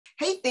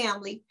Hey,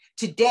 family.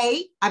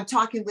 Today, I'm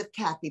talking with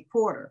Kathey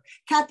Porter.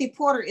 Kathey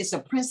Porter is a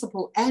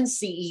principal and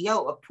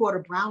CEO of Porter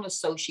Brown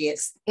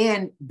Associates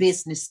and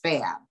Business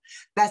Fab.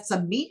 That's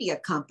a media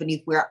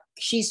company where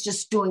she's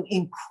just doing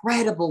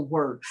incredible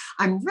work.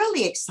 I'm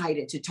really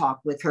excited to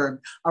talk with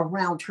her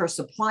around her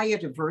supplier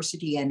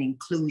diversity and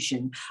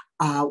inclusion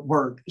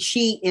work.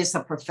 She is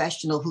a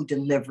professional who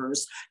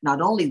delivers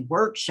not only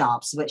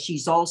workshops, but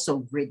she's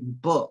also written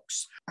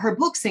books. Her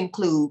books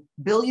include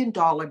Billion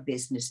Dollar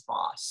Business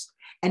Boss,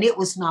 and it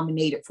was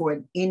nominated for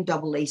an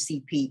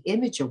NAACP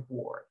Image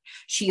Award.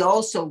 She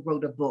also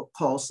wrote a book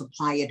called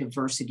Supplier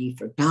Diversity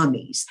for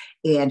Dummies,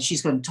 and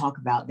she's going to talk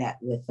about that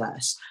with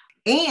us.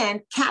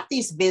 And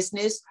Kathey's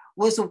business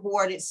was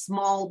awarded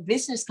Small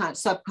Business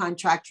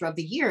Subcontractor of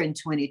the Year in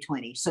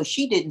 2020, so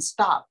she didn't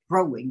stop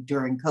growing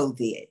during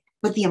COVID.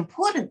 But the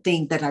important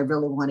thing that I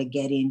really want to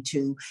get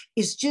into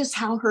is just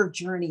how her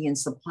journey in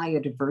supplier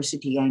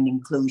diversity and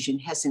inclusion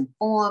has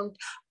informed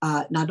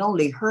not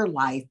only her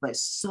life, but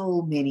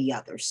so many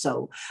others.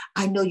 So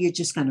I know you're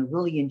just going to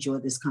really enjoy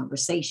this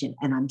conversation.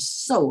 And I'm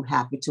so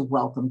happy to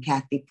welcome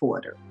Kathey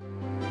Porter.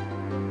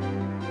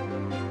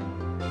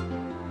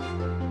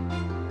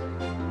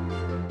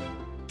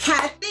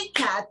 Kathey.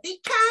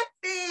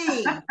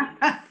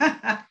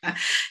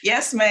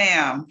 Yes,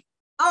 ma'am.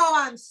 Oh,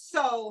 I'm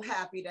so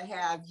happy to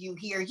have you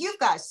here. You've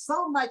got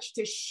so much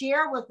to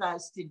share with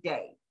us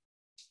today.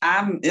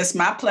 It's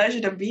my pleasure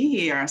to be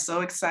here. I'm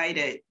so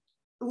excited.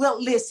 Well,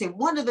 listen,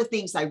 one of the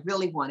things I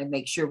really want to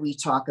make sure we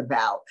talk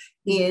about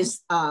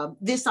is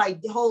this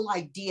whole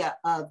idea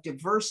of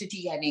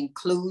diversity and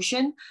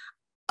inclusion.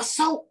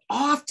 So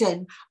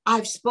often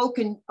I've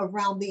spoken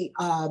around the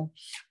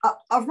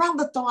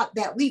thought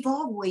that we've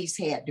always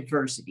had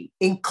diversity.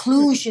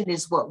 Inclusion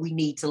is what we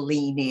need to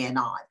lean in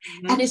on.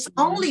 And it's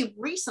only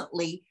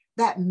recently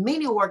that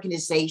many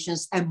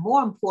organizations, and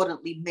more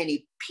importantly,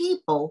 many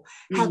people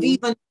have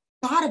even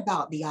thought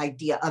about the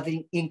idea of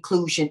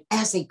inclusion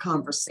as a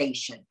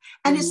conversation.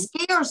 And it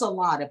scares a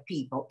lot of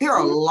people. There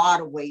are a lot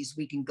of ways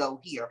we can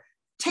go here.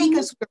 Take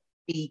us where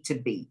we need to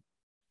be.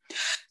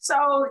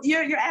 So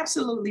you're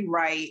absolutely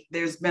right.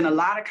 There's been a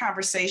lot of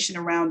conversation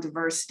around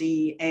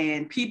diversity,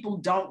 and people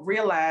don't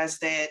realize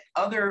that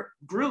other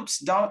groups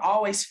don't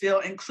always feel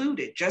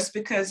included. Just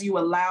because you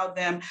allow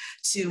them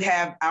to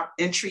have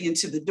entry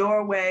into the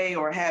doorway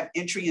or have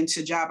entry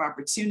into job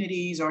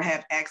opportunities or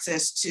have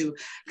access to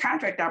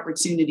contract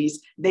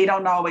opportunities, they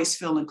don't always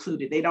feel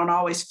included. They don't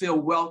always feel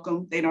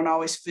welcome. They don't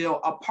always feel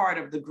a part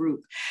of the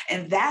group.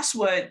 And that's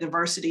what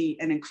diversity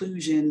and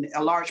inclusion,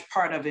 a large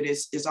part of it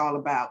is all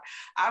about.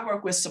 I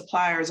work with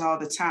suppliers all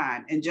the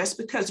time. And just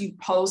because you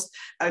post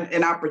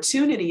an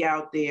opportunity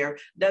out there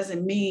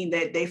doesn't mean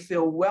that they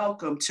feel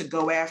welcome to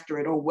go after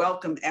it or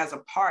welcome as a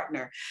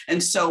partner.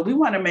 And so we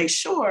want to make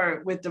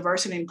sure with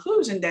diversity and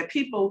inclusion that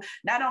people,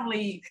 not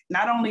only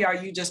are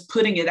you just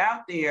putting it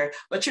out there,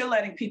 but you're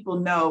letting people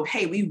know,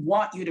 hey, we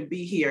want you to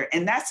be here.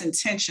 And that's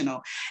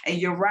intentional. And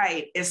you're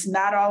right, it's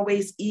not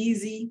always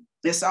easy.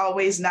 It's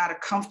always not a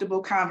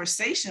comfortable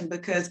conversation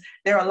because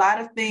there are a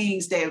lot of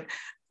things that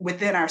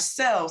within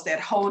ourselves that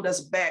hold us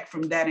back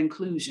from that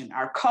inclusion,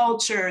 our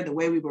culture, the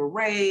way we were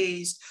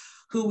raised,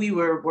 who we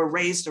were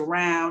raised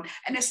around.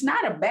 And it's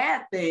not a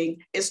bad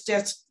thing. It's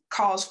just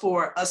calls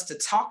for us to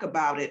talk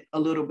about it a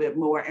little bit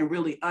more and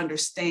really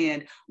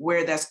understand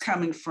where that's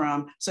coming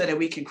from so that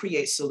we can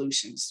create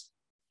solutions.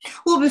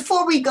 Well,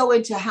 before we go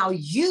into how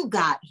you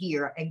got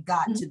here and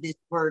got to this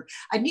word,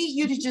 I need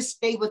you to just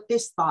stay with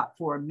this thought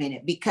for a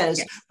minute,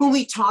 because when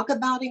we talk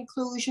about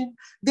inclusion,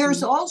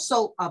 there's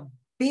also a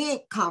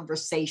big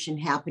conversation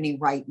happening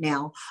right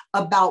now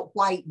about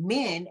white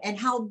men and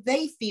how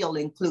they feel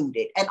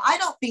included. And I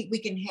don't think we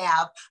can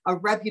have a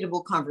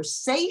reputable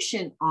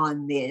conversation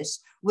on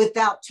this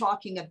without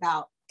talking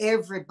about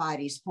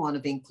everybody's point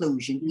of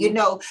inclusion. You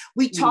know,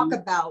 we talk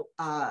about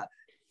a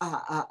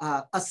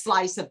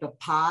slice of the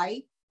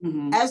pie.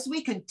 As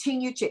we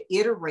continue to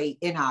iterate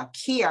in our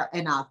care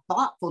and our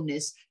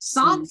thoughtfulness,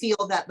 some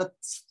feel that the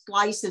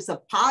slices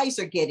of pies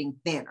are getting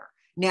thinner.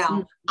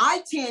 Now,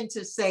 I tend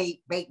to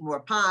say bake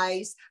more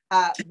pies,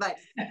 but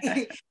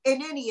in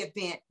any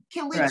event,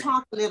 can we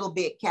talk a little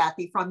bit,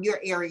 Kathey, from your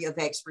area of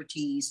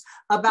expertise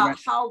about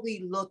how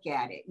we look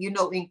at it,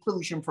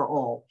 inclusion for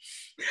all?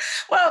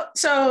 Well,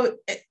 so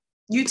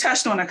you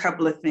touched on a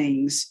couple of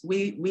things.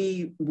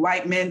 We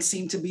white men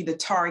seem to be the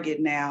target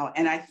now,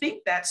 and I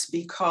think that's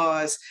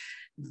because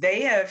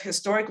they have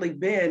historically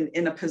been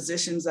in the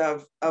positions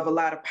of a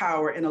lot of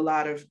power in a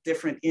lot of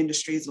different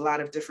industries, a lot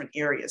of different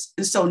areas.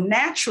 And so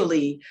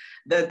naturally,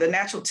 the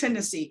natural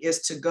tendency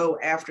is to go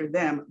after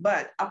them.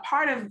 But a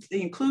part of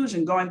the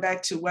inclusion, going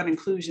back to what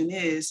inclusion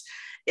is,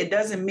 it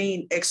doesn't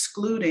mean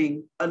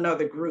excluding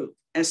another group.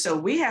 And so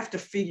we have to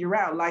figure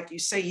out, like you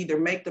say, either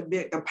make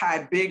the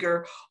pie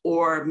bigger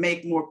or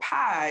make more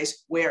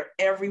pies where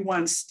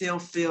everyone still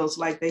feels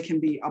like they can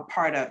be a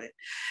part of it.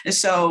 And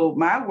so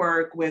my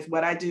work with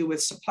what I do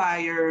with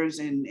suppliers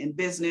and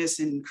business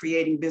and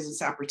creating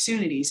business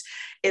opportunities,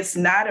 it's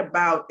not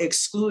about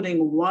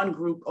excluding one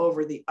group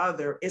over the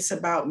other. It's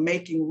about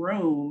making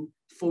room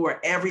for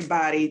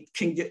everybody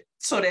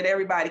so that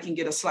everybody can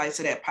get a slice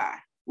of that pie.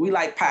 We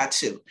like pie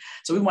too.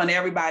 So we want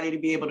everybody to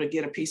be able to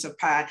get a piece of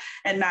pie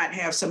and not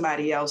have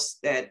somebody else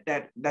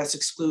that's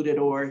excluded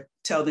or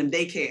tell them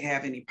they can't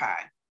have any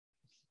pie.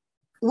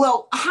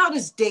 Well, how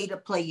does data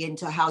play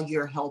into how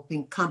you're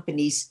helping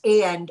companies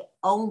and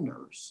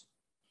owners?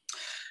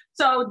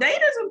 So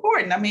data is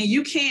important. I mean,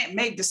 you can't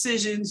make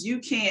decisions. You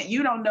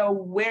don't know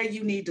where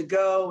you need to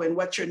go and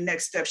what your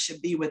next step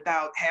should be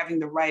without having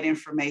the right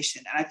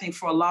information. And I think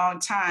for a long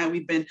time,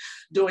 we've been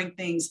doing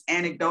things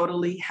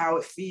anecdotally, how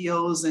it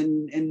feels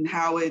and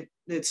how it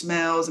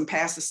smells and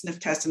pass the sniff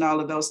test and all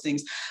of those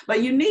things.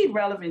 But you need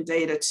relevant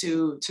data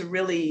to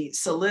really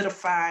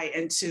solidify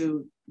and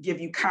to give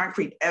you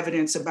concrete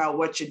evidence about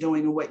what you're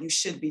doing and what you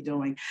should be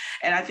doing.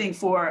 And I think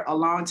for a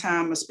long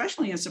time,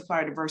 especially in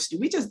supplier diversity,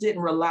 we just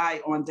didn't rely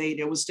on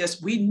data. It was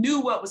just, we knew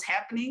what was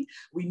happening.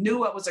 We knew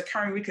what was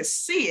occurring. We could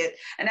see it.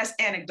 And that's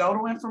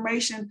anecdotal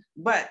information,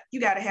 but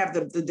you got to have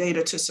the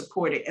data to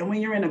support it. And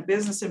when you're in a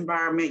business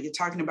environment, you're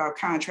talking about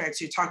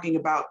contracts, you're talking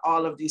about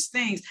all of these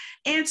things.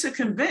 And to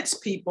convince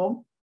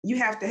people, you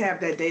have to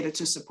have that data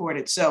to support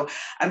it. So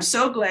I'm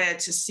so glad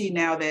to see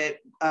now that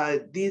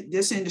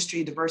this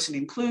industry, diversity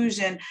and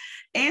inclusion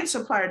and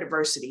supplier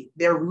diversity,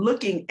 they're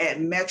looking at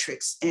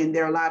metrics, and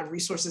there are a lot of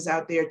resources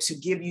out there to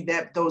give you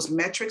those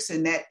metrics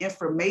and that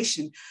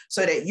information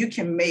so that you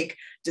can make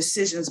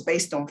decisions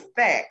based on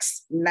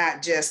facts,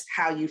 not just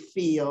how you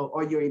feel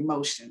or your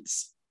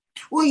emotions.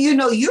 Well, you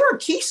know, you're a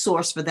key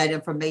source for that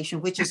information,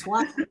 which is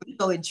why I'm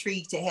so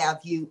intrigued to have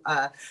you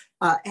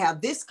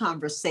have this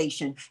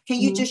conversation.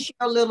 Can you just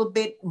share a little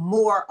bit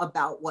more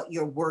about what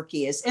your work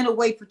is in a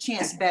way,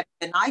 perchance, better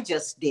than I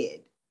just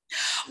did?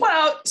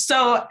 Well,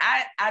 so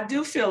I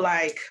do feel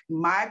like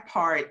my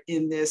part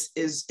in this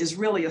is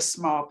really a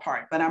small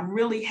part, but I'm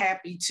really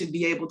happy to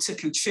be able to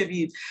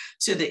contribute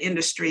to the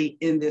industry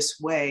in this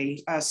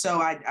way.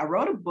 So I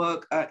wrote a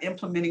book,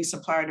 Implementing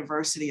Supplier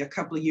Diversity, a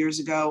couple of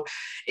years ago.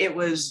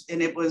 It's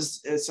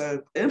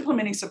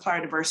Implementing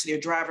Supplier Diversity,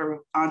 a driver of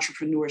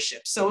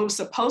entrepreneurship. So it was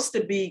supposed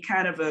to be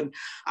kind of an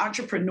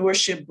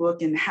entrepreneurship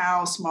book and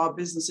how small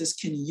businesses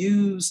can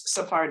use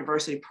supplier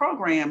diversity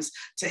programs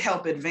to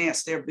help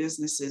advance their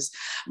businesses.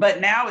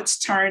 But now it's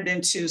turned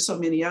into so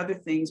many other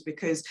things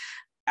because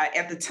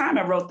at the time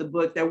I wrote the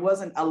book, there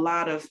wasn't a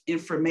lot of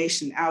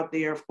information out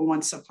there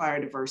on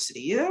supplier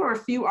diversity. There were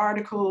a few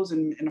articles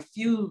and a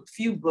few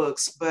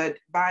books, but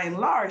by and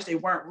large, they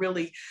weren't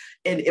really,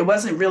 and it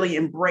wasn't really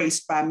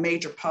embraced by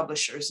major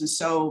publishers. And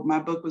so my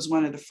book was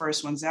one of the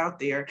first ones out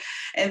there.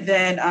 And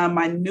then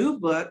my new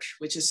book,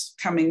 which is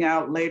coming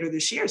out later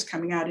this year, is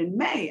coming out in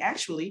May,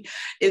 actually.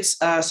 It's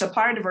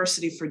Supplier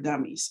Diversity for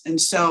Dummies. And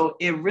so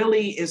it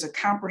really is a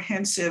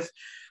comprehensive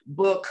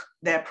book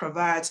that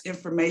provides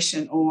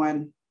information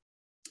on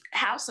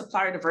how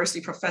supplier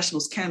diversity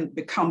professionals can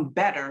become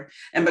better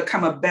and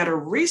become a better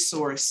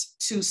resource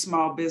to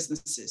small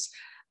businesses.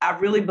 I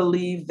really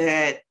believe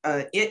that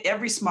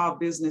every small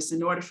business,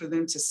 in order for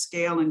them to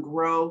scale and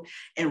grow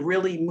and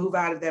really move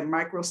out of that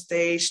micro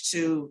stage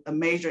to a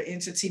major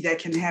entity that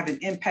can have an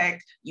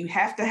impact, you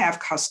have to have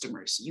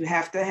customers. You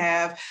have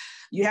to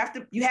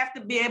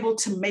be able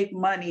to make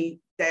money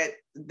that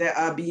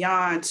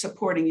beyond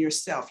supporting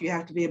yourself. You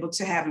have to be able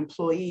to have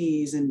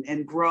employees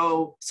and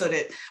grow, so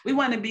that we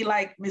want to be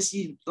like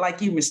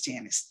you, Miss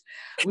Janice.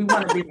 We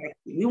want to be like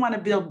you. We want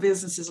to build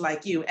businesses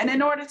like you. And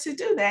in order to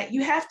do that,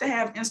 you have to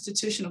have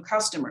institutional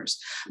customers.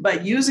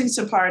 But using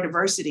supplier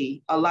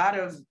diversity, a lot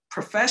of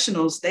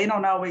professionals, they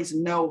don't always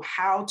know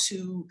how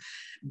to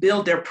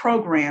build their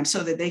program so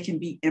that they can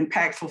be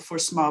impactful for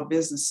small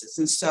businesses.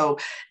 And so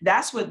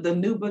that's what the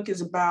new book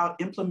is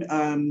about,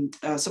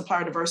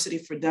 Supplier Diversity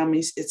for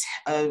Dummies. It's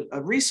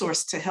a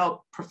resource to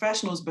help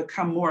professionals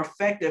become more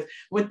effective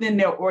within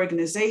their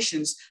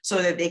organizations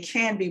so that they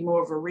can be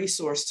more of a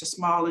resource to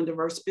small and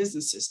diverse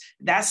businesses.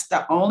 That's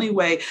the only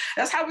way.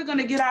 That's how we're going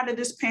to get out of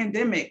this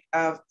pandemic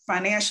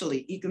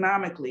financially,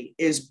 economically,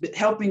 is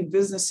helping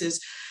businesses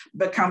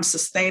become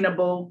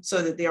sustainable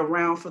so that they're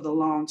around for the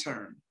long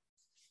term.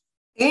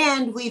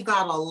 And we've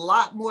got a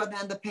lot more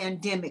than the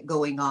pandemic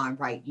going on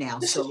right now.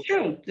 This is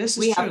true.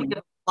 We have to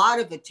give a lot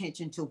of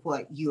attention to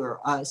what you're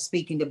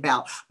speaking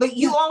about. But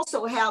you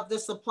also have the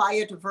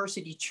Supplier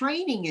Diversity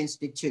Training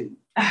Institute.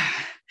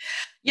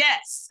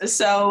 Yes.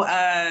 So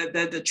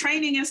the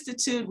Training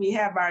Institute, we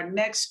have our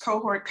next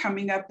cohort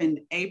coming up in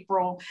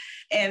April.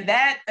 And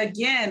that,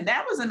 again,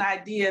 that was an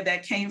idea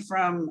that came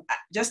from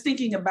just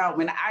thinking about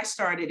when I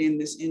started in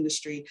this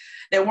industry.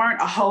 There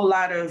weren't a whole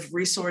lot of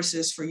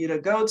resources for you to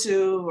go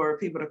to or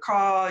people to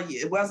call.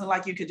 It wasn't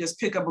like you could just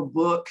pick up a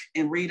book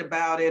and read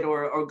about it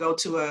or go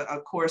to a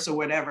course or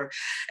whatever.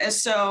 And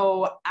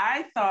so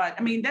I thought,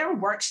 I mean, there were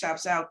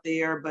workshops out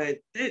there, but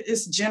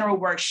it's general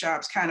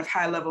workshops, kind of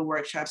high-level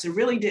workshops. It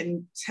really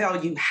didn't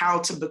tell you how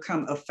to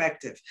become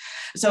effective.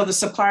 So the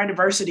Supplier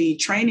Diversity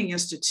Training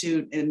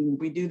Institute, and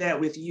we do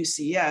that with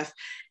UCF,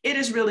 it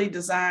is really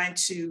designed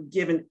to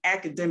give an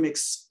academic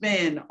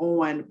spin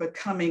on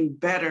becoming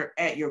better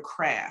at your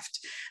craft.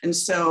 And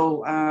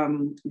so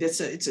it's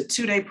a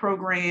 2-day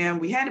program.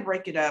 We had to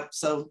break it up.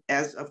 So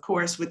as of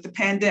course, with the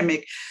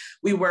pandemic,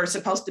 we were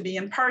supposed to be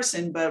in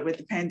person, but with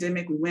the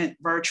pandemic, we went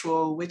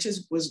virtual, which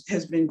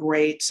has been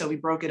great. So we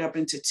broke it up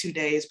into 2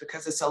 days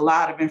because it's a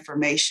lot of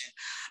information.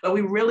 But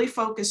we really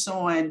focus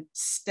on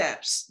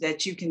steps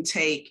that you can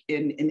take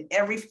in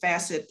every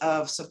facet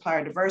of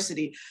supplier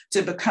diversity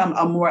to become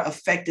a more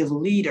effective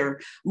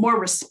leader, more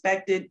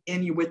respected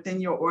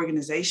within your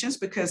organizations,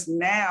 because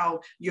now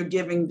you're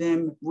giving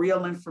them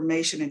real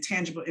information and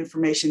tangible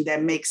information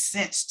that makes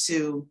sense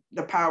to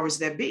the powers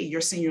that be,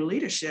 your senior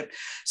leadership,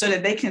 so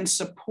that they can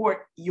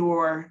support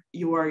your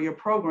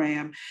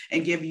program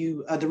and give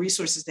you the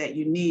resources that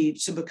you need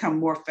to become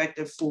more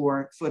effective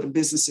for the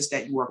businesses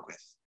that you work with.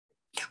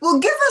 Well,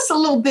 give us a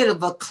little bit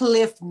of a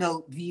Cliff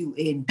Note view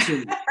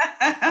into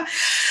it.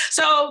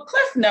 So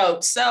Cliff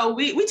Notes. So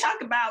we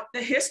talk about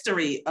the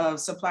history of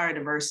supplier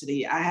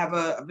diversity. I have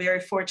a very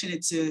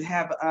fortunate to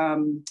have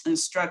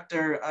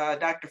instructor,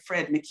 Dr.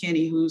 Fred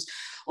McKinney, who's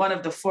one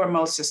of the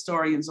foremost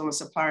historians on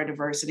supplier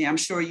diversity. I'm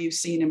sure you've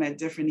seen him at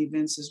different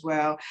events as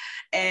well.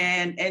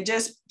 And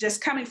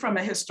just coming from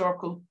a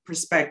historical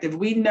perspective,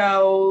 we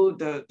know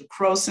the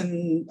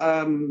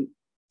Croson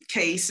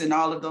case and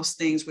all of those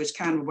things, which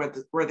kind of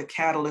were the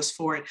catalyst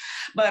for it.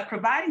 But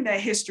providing that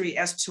history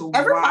as to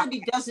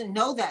everybody doesn't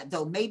know that,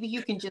 though. Maybe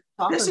you can just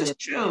talk. This is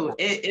true.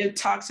 It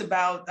talks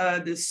about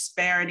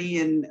disparity,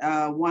 and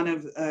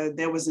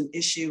there was an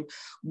issue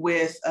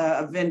with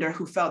a vendor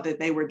who felt that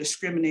they were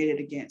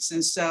discriminated against,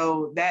 and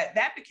so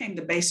that became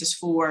the basis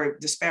for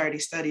disparity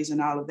studies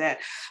and all of that.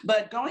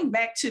 But going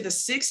back to the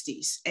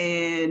 60s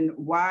and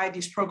why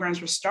these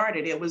programs were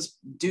started, it was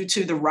due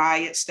to the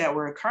riots that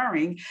were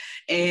occurring,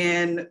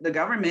 and the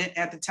government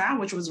at the time,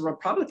 which was a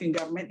Republican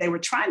government, they were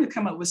trying to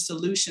come up with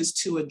solutions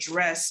to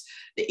address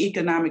the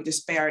economic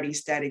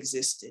disparities that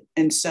existed.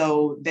 And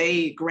so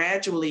they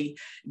gradually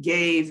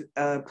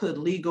put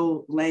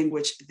legal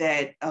language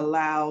that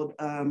allowed,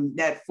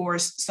 that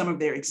forced some of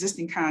their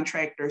existing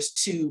contractors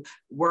to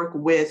work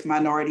with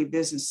minority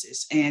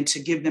businesses and to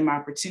give them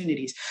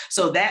opportunities.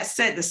 So that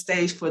set the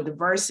stage for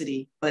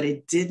diversity, but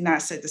it did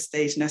not set the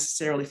stage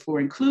necessarily for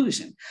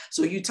inclusion.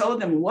 So you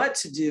told them what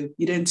to do,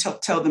 you didn't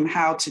tell them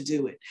how to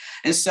do it.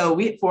 And so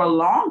for a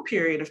long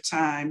period of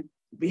time,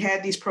 we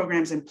had these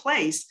programs in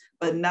place,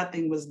 but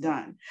nothing was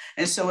done.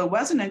 And so it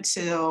wasn't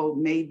until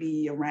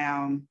maybe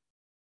around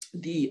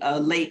the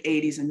late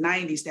 80s and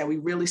 90s that we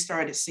really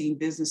started seeing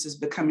businesses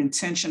become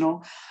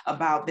intentional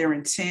about their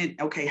intent.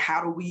 Okay,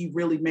 how do we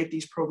really make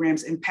these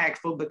programs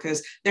impactful?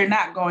 Because they're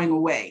not going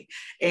away.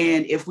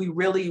 And if we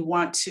really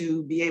want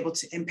to be able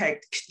to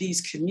impact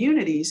these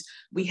communities,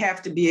 we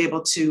have to be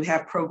able to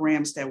have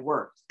programs that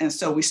work. And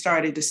so we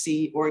started to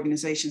see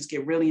organizations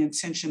get really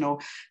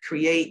intentional,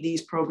 create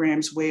these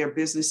programs where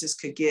businesses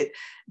could get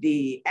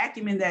the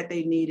acumen that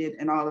they needed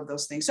and all of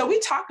those things. So we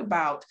talk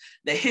about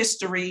the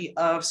history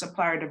of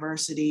supplier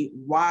diversity,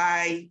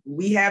 why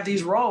we have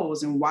these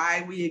roles and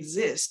why we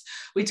exist.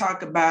 We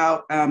talk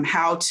about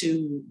how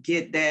to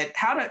get that,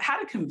 how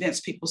to convince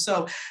people.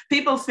 So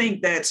people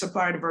think that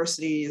supplier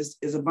diversity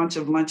is a bunch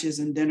of lunches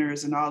and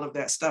dinners and all of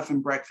that stuff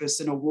and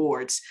breakfasts and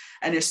awards.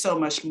 And there's so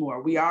much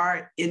more. We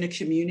are in a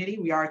community,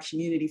 we are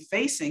community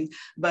facing,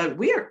 but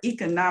we are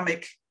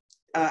economic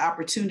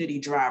opportunity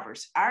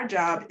drivers. Our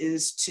job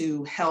is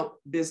to help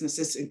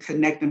businesses and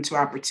connect them to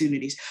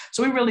opportunities.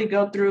 So we really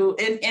go through,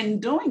 and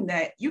doing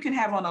that, you can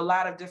have on a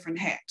lot of different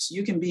hats.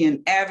 You can be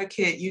an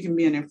advocate, you can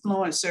be an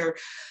influencer,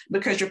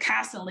 because you're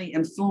constantly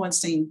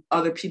influencing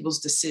other people's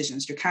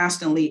decisions. You're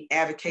constantly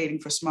advocating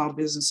for small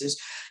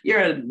businesses. You're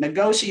a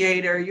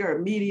negotiator, you're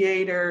a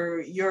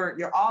mediator,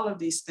 you're all of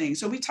these things.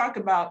 So we talk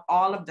about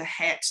all of the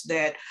hats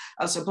that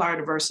a supplier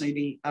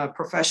diversity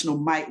professional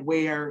might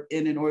wear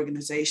in an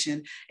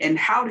organization,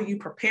 and how do you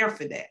prepare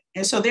for that?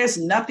 And so there's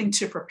nothing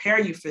to prepare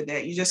you for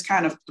that. You're just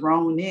kind of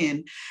thrown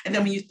in. And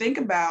then when you think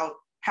about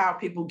how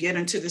people get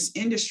into this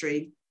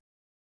industry,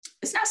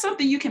 it's not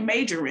something you can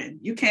major in.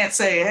 You can't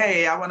say,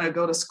 hey, I want to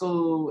go to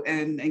school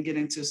and get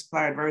into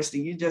supplier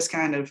diversity. You just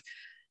kind of,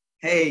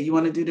 hey, you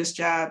want to do this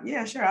job?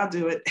 Yeah, sure, I'll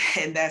do it.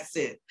 And that's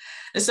it.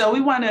 And so we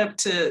wanted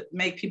to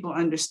make people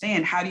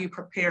understand, how do you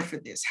prepare for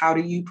this? How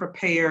do you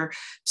prepare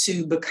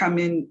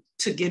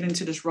to get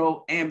into this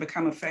role and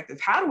become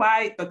effective? How do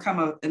I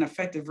become an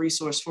effective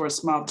resource for a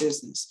small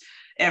business?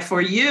 And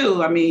for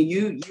you, I mean,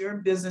 your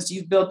business,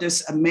 you've built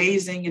this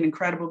amazing and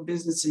incredible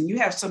business, and you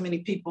have so many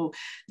people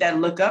that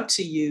look up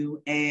to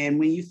you. And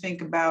when you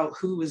think about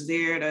who was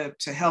there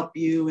to help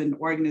you and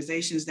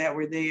organizations that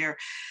were there,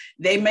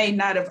 they may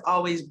not have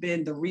always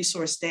been the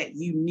resource that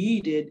you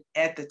needed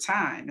at the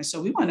time. And so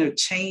we want to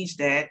change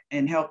that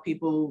and help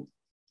people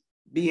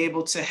be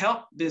able to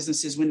help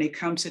businesses when they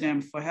come to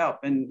them for help.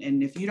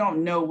 And if you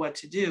don't know what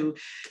to do,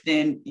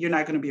 then you're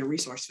not going to be a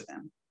resource for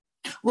them.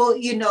 Well,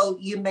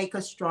 you make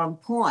a strong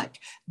point.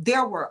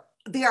 There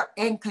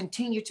and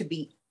continue to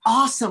be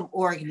awesome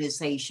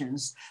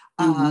organizations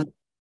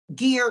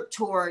geared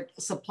toward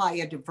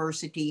supplier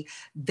diversity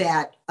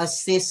that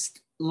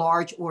assist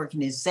large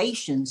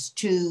organizations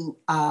to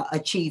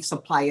achieve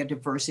supplier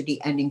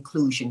diversity and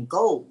inclusion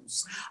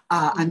goals.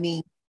 I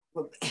mean,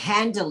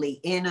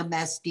 handily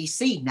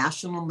NMSDC,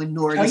 National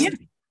Minorities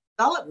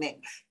Development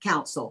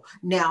Council.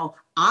 Now,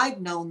 I've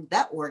known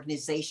that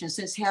organization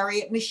since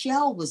Harriet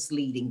Michelle was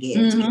leading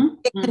it.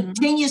 It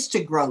continues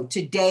to grow.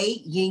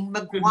 Today, Ying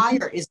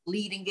McGuire is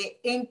leading it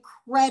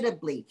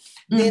incredibly.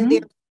 Then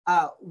there's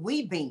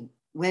WeBeam,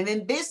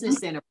 Women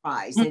Business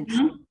Enterprise, and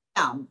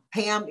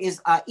Pam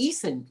is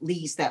Eason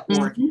leads that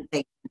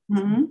organization.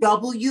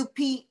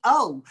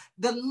 WPO,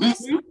 the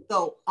list would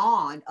go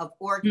on of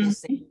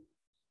organizations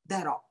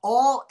that are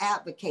all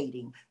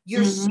advocating.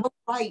 You're so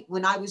right.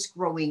 When I was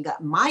growing up,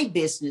 my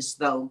business,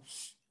 though,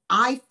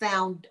 I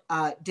found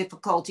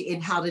difficulty in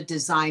how to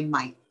design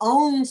my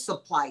own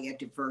supplier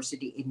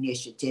diversity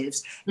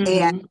initiatives.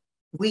 And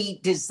we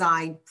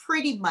designed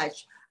pretty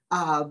much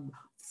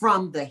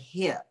from the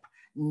hip.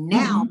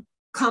 Now,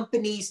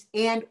 companies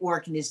and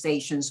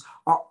organizations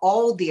are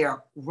all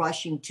there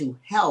rushing to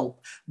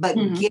help, but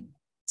getting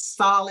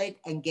solid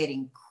and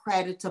getting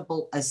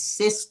creditable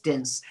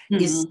assistance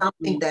is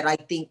something that I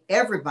think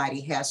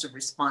everybody has a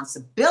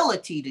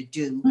responsibility to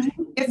do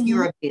if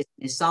you're a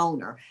business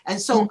owner.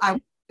 And so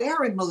I'm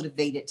very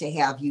motivated to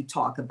have you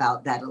talk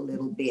about that a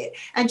little bit,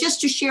 and just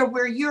to share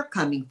where you're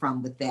coming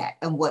from with that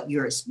and what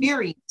your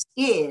experience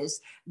is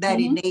that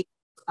enables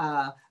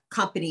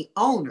company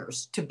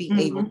owners to be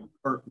able to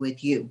work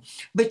with you.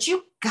 But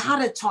you got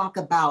to talk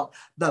about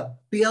the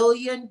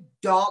 $50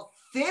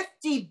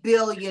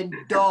 billion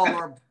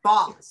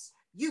boss.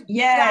 You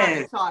got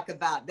to talk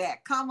about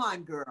that. Come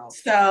on, girl.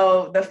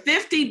 So the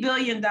 $50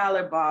 billion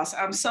boss,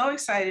 I'm so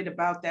excited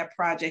about that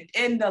project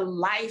and the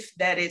life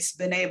that it's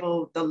been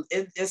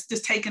it's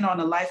just taken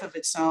on a life of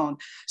its own.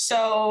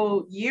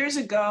 So years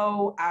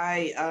ago,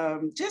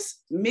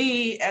 just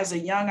me as a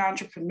young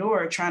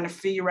entrepreneur trying to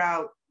figure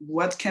out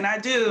what can I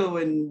do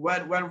and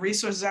what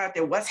resources are out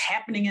there, what's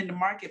happening in the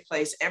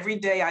marketplace. Every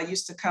day I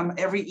used to come,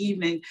 every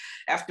evening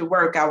after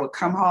work, I would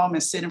come home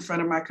and sit in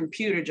front of my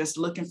computer just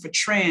looking for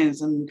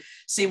trends and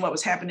seeing what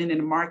was happening in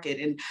the market.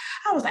 And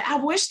I was like, I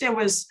wish there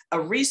was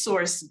a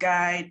resource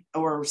guide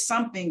or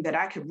something that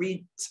I could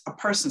read a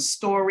person's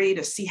story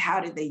to see how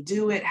did they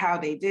do it, how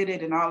they did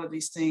it, and all of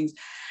these things.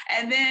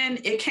 And then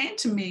it came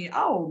to me,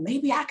 oh,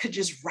 maybe I could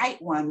just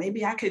write one.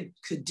 Maybe I could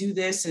do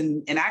this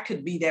and I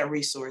could be that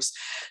resource.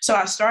 So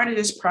I started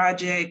this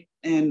project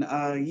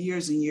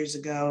years and years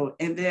ago.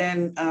 And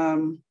then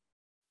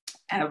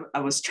I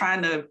was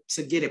trying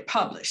to get it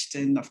published.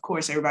 And of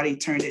course, everybody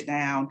turned it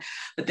down.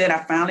 But then I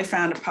finally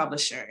found a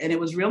publisher. And it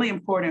was really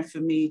important for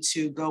me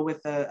to go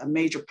with a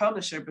major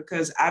publisher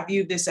because I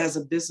viewed this as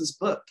a business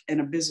book and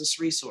a business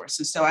resource.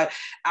 And so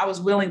I was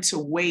willing to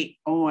wait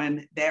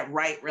on that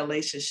right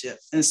relationship.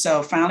 And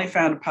so finally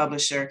found a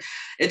publisher.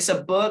 It's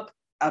a book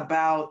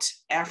about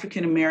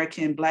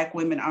African-American Black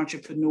women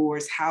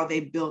entrepreneurs, how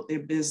they built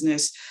their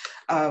business,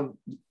 $1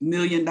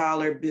 million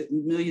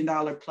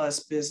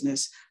plus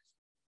business.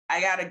 I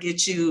got to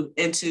get you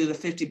into the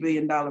 $50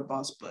 billion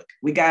boss book.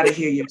 We got to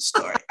hear your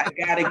story. I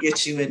got to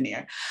get you in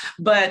there.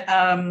 But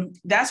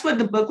that's what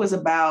the book was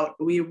about.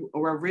 We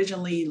were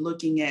originally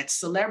looking at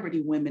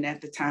celebrity women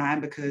at the time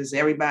because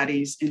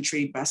everybody's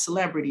intrigued by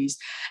celebrities.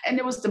 And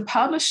it was the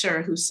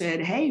publisher who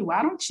said, hey,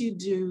 why don't you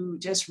do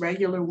just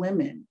regular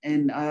women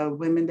and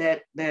women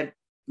that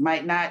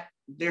might not,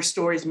 their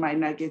stories might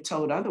not get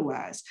told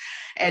otherwise.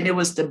 And it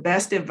was the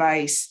best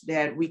advice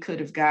that we could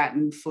have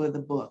gotten for the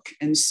book.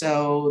 And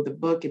so the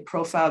book, it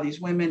profiled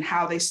these women,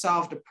 how they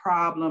solved a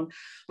problem,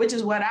 which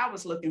is what I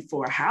was looking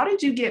for. How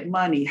did you get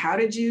money? How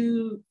did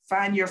you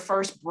find your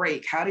first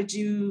break? How did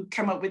you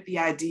come up with the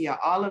idea?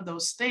 All of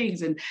those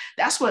things. And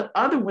that's what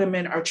other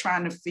women are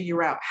trying to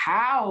figure out.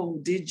 How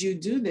did you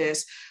do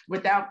this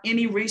without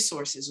any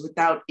resources,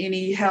 without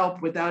any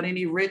help, without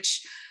any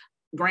rich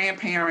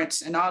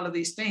grandparents and all of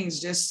these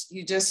things,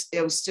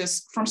 it was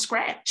just from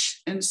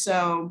scratch. And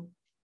so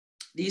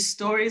these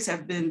stories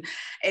have been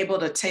able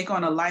to take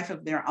on a life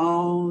of their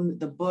own.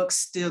 The book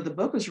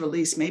was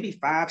released maybe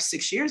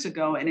 5-6 years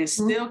ago, and it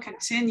still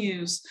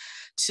continues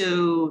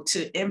to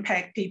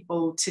impact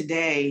people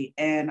today.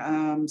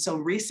 And so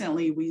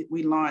recently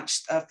we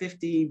launched a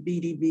 50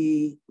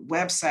 BDB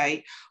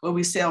website where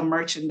we sell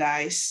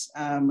merchandise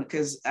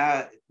because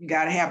you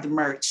got to have the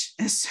merch.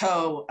 And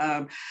so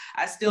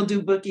I still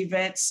do book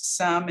events,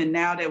 some, and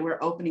now that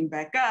we're opening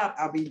back up,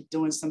 I'll be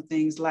doing some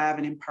things live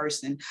and in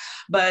person.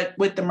 But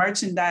with the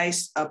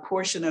merchandise, a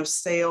portion of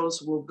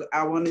sales we're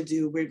going to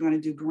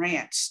do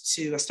grants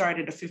I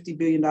started a $50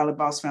 billion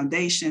Boss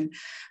Foundation.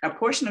 A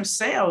portion of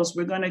sales,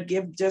 we're going to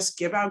give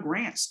out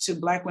grants to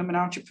Black women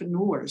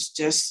entrepreneurs.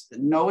 Just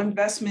no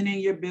investment in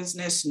your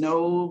business,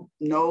 no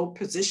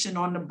position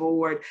on the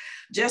board,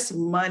 just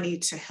money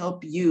to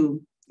help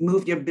you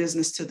move your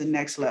business to the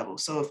next level.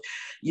 So if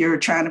you're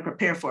trying to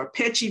prepare for a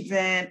pitch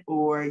event,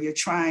 or you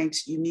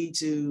need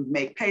to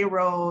make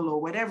payroll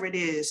or whatever it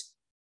is,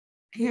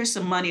 Here's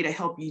some money to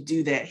help you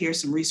do that.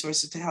 Here's some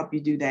resources to help you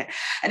do that.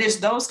 And it's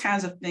those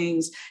kinds of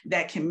things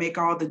that can make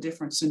all the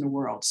difference in the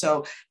world.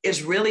 So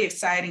it's really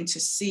exciting to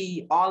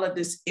see all of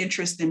this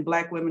interest in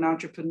Black women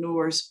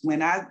entrepreneurs. When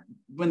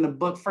the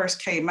book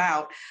first came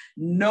out,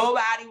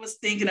 nobody was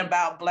thinking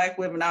about Black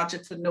women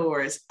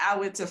entrepreneurs. I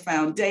went to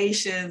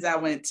foundations. I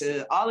went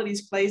to all of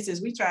these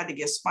places. We tried to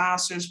get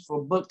sponsors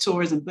for book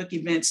tours and book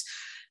events.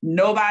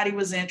 Nobody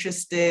was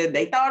interested.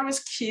 They thought it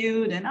was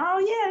cute and, oh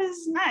yeah, this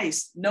is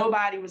nice.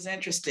 Nobody was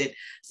interested.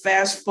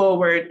 Fast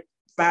forward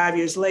 5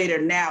 years later,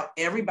 now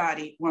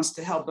everybody wants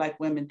to help Black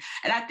women.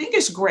 And I think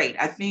it's great.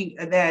 I think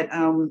that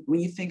when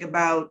you think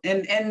about,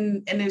 and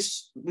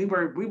it's, we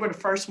were the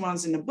first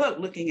ones in the book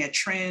looking at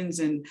trends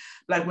and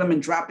Black women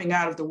dropping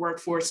out of the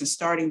workforce and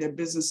starting their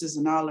businesses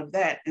and all of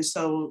that. And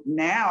so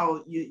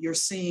now you're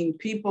seeing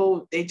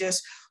people, they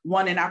just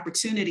want an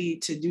opportunity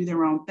to do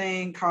their own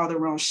thing, call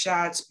their own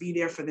shots, be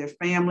there for their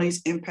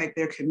families, impact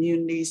their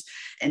communities,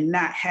 and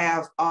not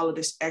have all of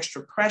this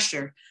extra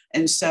pressure.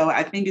 And so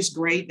I think it's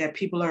great that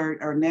people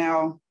are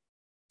now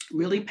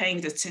really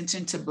paying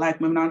attention to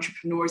Black women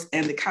entrepreneurs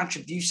and the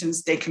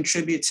contributions they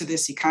contribute to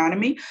this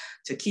economy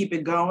to keep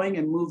it going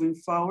and moving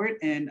forward.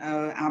 And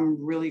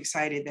I'm really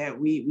excited that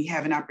we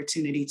have an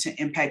opportunity to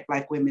impact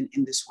Black women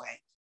in this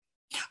way.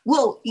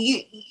 Well,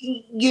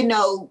 you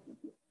know,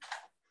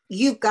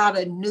 you've got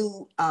a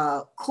new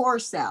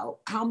course out.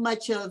 How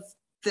much of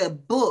the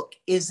book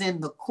is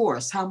in the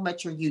course? How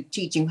much are you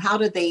teaching? How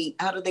do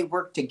they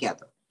work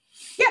together?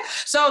 Yeah,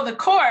 so the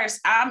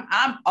course,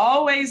 I'm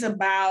always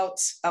about,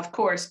 of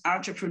course,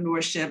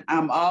 entrepreneurship.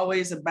 I'm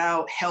always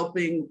about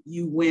helping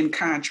you win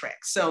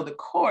contracts. So the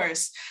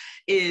course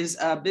is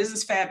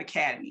Business Fab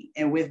Academy.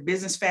 And with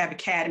Business Fab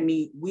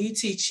Academy, we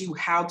teach you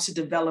how to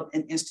develop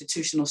an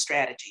institutional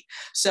strategy.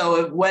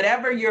 So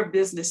whatever your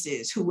business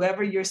is,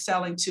 whoever you're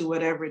selling to,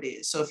 whatever it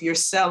is. So if you're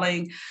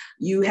selling,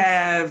 you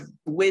have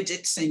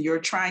widgets and you're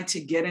trying to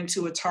get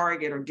into a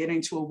Target or get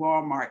into a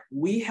Walmart,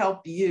 we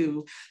help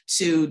you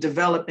to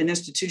develop an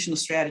institutional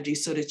strategy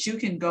so that you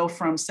can go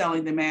from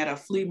selling them at a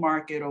flea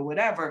market or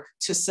whatever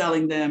to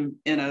selling them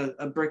in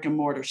a brick and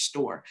mortar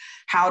store.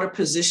 How to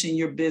position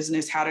your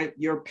business, how to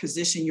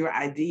position your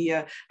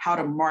idea, how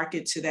to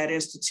market to that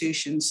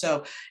institution.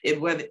 So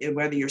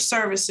whether your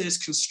services,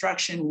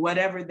 construction,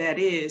 whatever that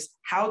is,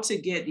 how to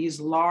get these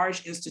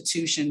large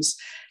institutions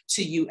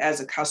to you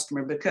as a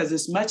customer, because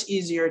it's much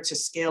easier to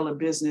scale a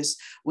business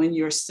when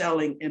you're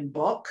selling in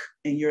bulk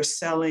and you're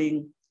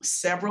selling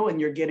several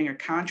and you're getting a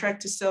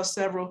contract to sell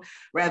several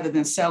rather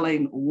than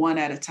selling one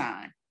at a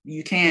time.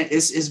 You can't,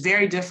 it's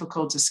very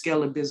difficult to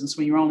scale a business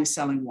when you're only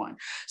selling one.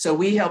 So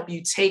we help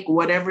you take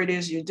whatever it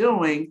is you're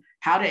doing,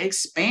 how to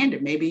expand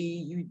it. Maybe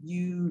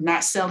you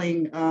not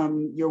selling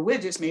your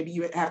widgets, maybe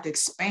you have to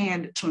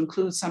expand to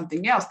include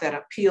something else that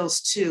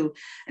appeals to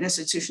an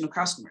institutional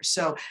customer.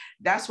 So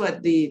that's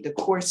what the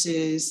course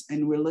is.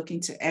 And we're looking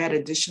to add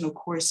additional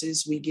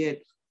courses. We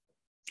get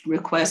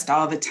requests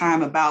all the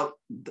time about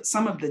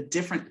some of the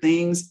different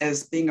things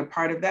as being a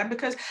part of that,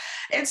 because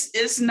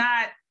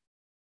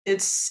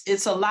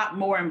it's a lot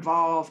more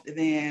involved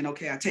than,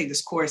 okay, I'll take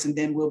this course and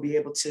then we'll be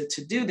able to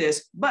do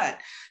this, but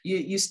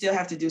you still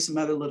have to do some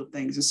other little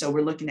things. And so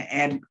we're looking to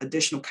add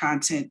additional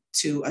content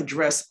to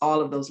address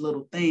all of those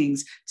little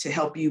things to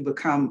help you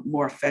become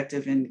more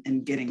effective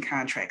in getting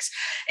contracts.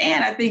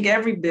 And I think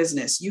every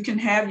business, you can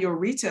have your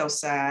retail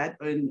side,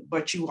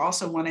 but you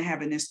also want to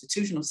have an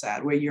institutional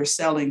side where you're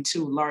selling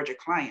to larger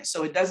clients.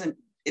 So it doesn't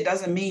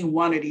mean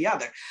one or the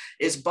other.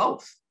 It's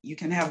both. You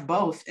can have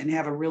both and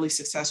have a really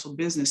successful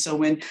business. So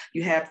when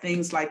you have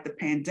things like the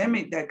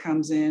pandemic that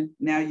comes in,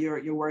 now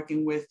you're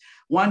working with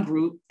one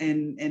group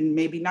and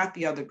maybe not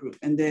the other group,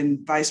 and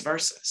then vice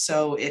versa.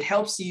 So it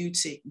helps you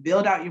to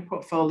build out your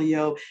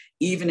portfolio,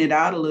 even it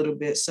out a little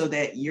bit so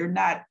that you're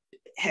not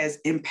as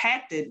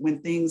impacted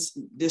when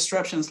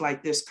disruptions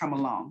like this come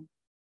along.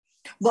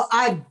 Well,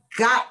 I've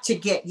got to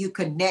get you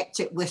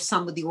connected with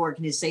some of the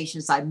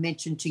organizations I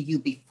mentioned to you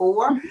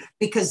before,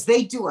 because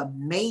they do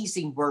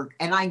amazing work.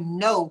 And I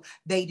know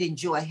they'd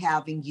enjoy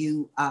having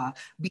you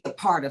be a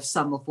part of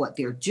some of what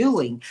they're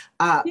doing.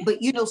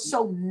 But, you know,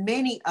 so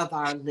many of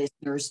our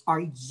listeners are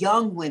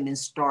young women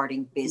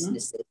starting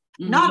businesses.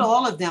 Mm-hmm. Not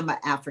all of them are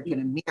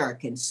African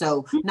American,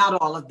 so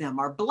not all of them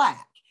are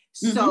Black.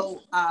 Mm-hmm.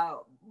 So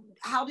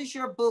how does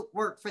your book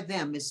work for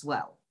them as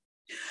well?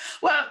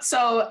 Well,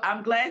 so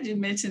I'm glad you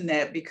mentioned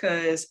that,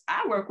 because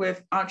I work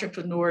with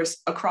entrepreneurs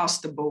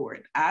across the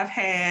board. I've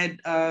had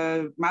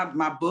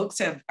my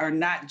books are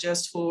not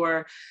just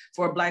for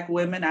Black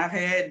women. I've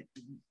had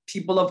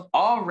people of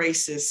all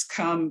races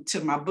come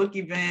to my book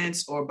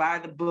events or buy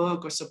the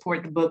book or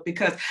support the book,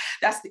 because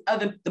that's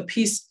the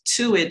piece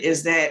to it,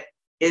 is that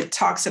it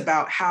talks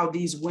about how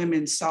these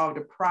women solved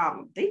a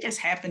problem. They just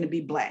happen to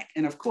be Black.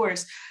 And of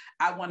course,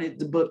 I wanted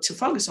the book to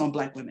focus on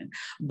Black women,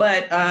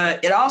 but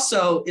it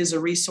also is a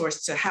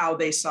resource to how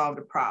they solved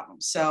a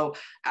problem. So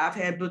I've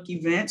had book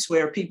events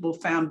where people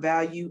found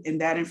value in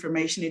that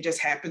information. It just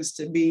happens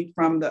to be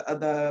from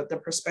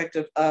the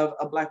perspective of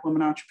a Black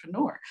woman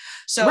entrepreneur.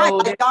 So right,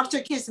 like Dr.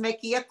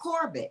 Kismekia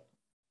Corbett.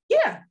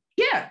 Yeah,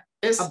 yeah.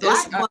 A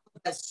Black woman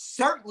is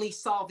certainly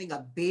solving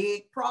a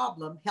big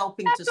problem,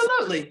 helping to solve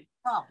absolutely.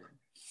 a problem.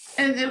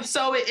 And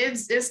so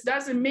it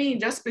doesn't mean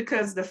just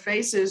because the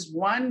face is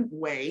one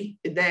way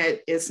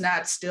that it's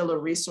not still a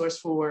resource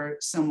for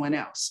someone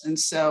else. And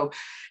so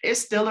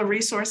it's still a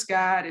resource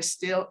guide, it's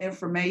still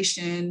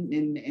information,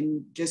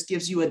 and just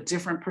gives you a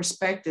different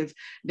perspective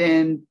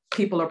than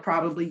people are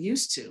probably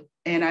used to.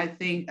 And I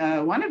think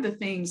one of the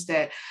things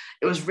that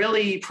it was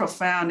really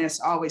profound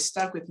that's always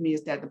stuck with me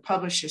is that the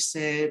publisher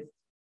said,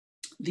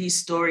 these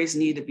stories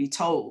need to be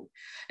told.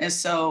 And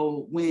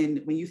so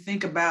when you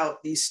think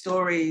about these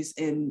stories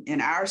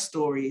and our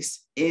stories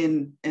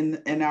in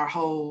our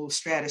whole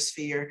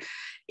stratosphere,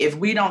 if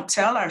we don't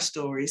tell our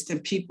stories, then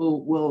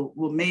people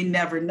may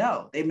never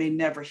know. They may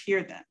never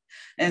hear them.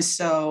 And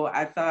so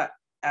I thought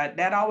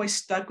that always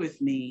stuck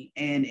with me,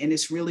 and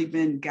it's really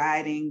been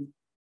guiding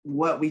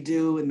what we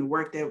do and the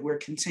work that we're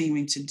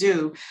continuing to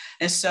do.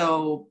 And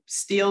so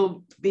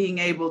still being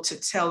able to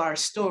tell our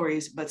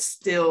stories, but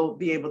still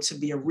be able to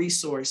be a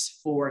resource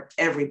for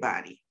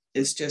everybody.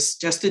 It's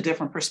just a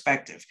different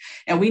perspective.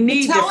 And we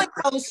need telling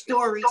those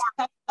stories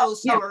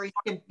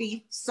can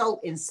be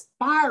so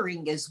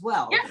inspiring as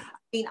well. Yeah.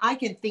 I mean, I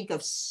can think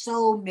of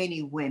so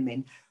many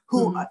women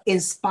who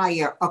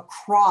inspire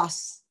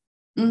across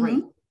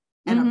race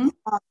and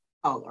across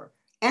color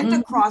and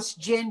across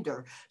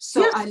gender.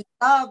 So I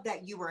love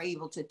that you were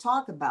able to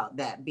talk about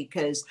that,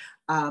 because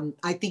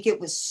I think it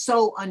was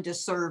so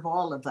underserved,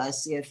 all of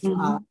us, if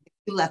you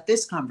left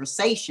this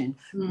conversation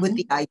with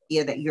the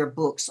idea that your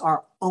books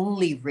are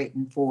only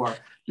written for Black.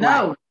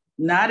 No,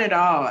 not at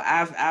all.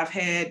 I've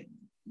had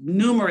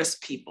numerous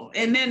people.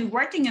 And then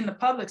working in the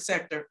public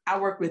sector, I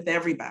work with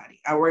everybody.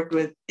 I work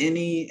with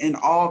any and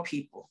all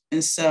people.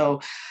 And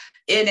so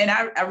and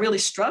I really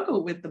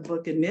struggled with the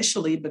book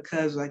initially,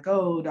 because like,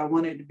 oh, do I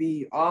want it to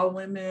be all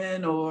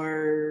women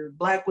or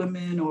Black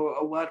women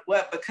or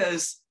what?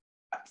 Because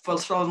for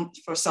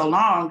so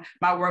long,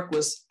 my work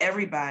was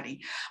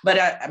everybody.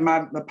 But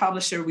my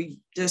publisher, we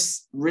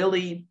just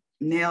really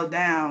nailed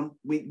down,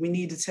 we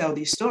need to tell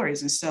these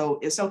stories. And so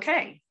it's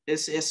okay.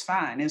 It's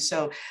fine. And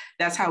so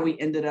that's how we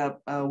ended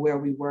up where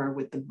we were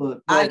with the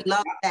book. But, I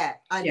love that.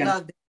 I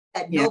love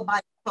that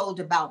nobody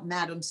told about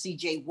Madam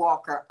C.J.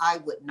 Walker, I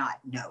would not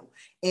know.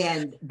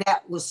 And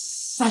that was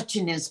such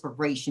an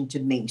inspiration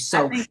to me.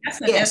 So I think that's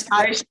an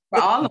inspiration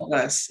for all of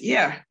us.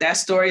 Yeah, that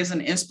story is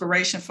an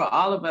inspiration for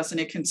all of us, and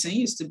it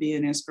continues to be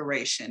an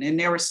inspiration. And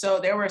there were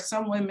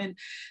some women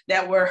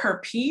that were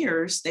her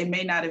peers. They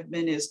may not have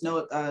been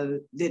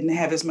didn't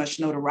have as much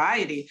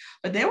notoriety,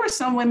 but there were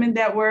some women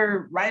that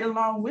were right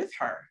along with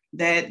her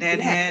that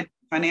had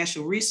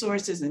financial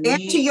resources and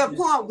to your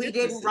point, we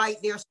didn't write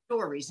their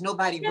stories.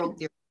 Nobody wrote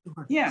their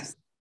stories. Yeah.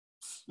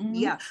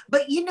 Yeah.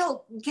 But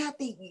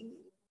Kathey,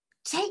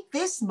 take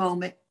this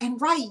moment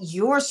and write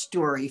your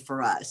story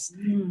for us.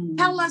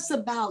 Tell us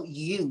about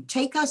you.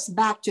 Take us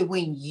back to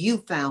when you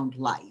found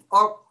life,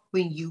 or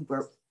when you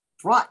were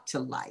brought to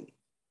life.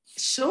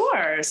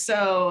 Sure.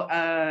 So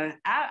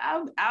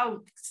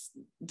I'll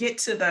get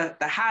to the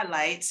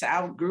highlights.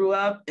 I grew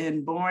up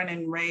and born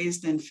and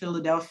raised in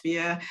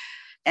Philadelphia.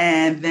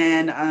 And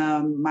then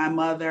my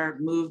mother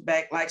moved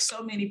back, like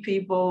so many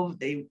people,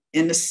 they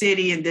in the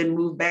city and then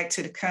moved back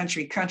to the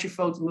country. Country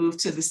folks moved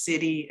to the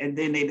city, and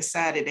then they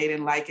decided they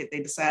didn't like it.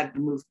 They decided to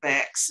move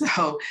back.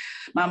 So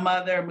my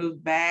mother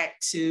moved back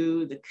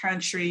to the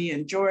country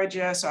in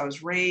Georgia. So I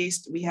was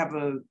raised, we have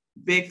a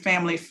big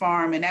family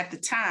farm. And at the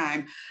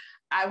time,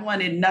 I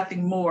wanted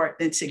nothing more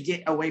than to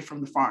get away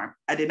from the farm.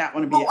 I did not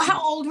want to be.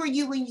 How old were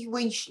you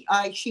when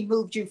she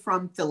moved you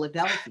from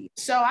Philadelphia?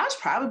 So I was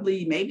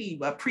probably maybe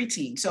a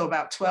preteen, so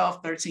about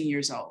 12, 13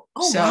 years old.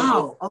 Oh, so,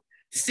 wow. Okay.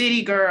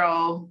 City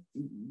girl,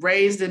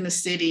 raised in the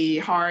city,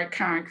 hard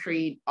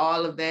concrete,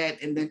 all of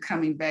that. And then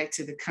coming back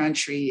to the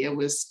country, it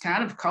was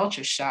kind of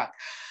culture shock.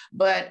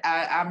 But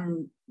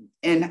I'm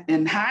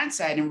in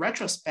hindsight, in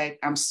retrospect,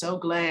 I'm so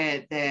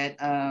glad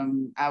that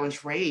I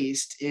was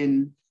raised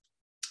in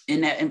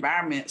that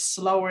environment,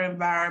 slower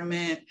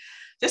environment,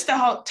 just a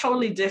whole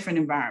totally different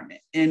environment.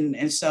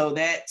 And so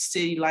that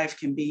city life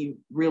can be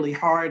really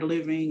hard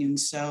living. And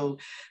so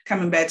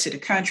coming back to the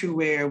country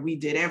where we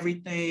did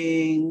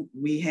everything,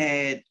 we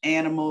had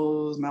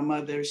animals. My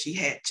mother, she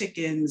had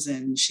chickens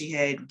and she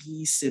had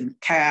geese and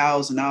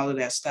cows and all of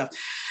that stuff.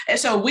 And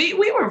so we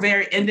were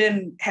and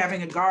then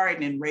having a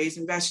garden and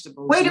raising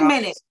vegetables. Wait a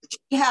minute.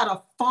 She had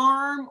a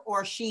farm,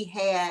 or she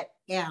had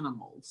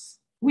animals?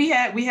 We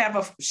had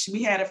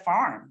a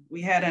farm.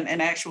 We had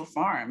an actual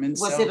farm. And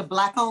was it a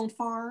Black-owned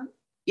farm?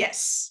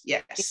 Yes.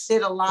 Is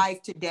it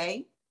alive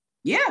today?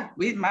 Yeah,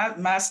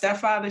 my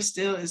stepfather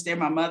still is there.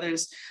 My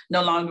mother's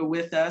no longer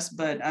with us,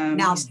 but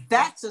now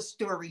that's a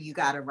story you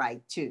got to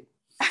write too.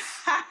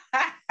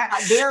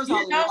 There's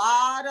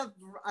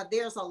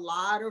a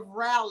lot of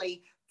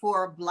rally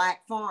for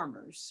Black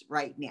farmers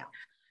right now.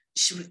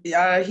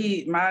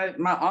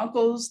 My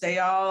uncles, they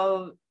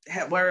all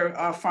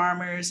were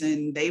farmers,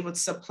 and they would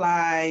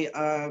supply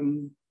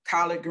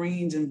collard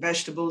greens and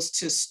vegetables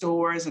to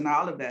stores and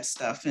all of that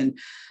stuff. And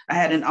I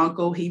had an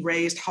uncle, he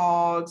raised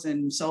hogs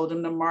and sold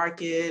them to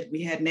market.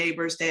 We had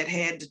neighbors that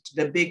had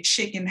the big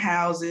chicken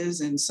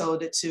houses and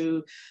sold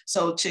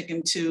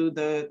chicken to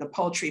the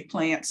poultry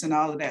plants and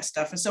all of that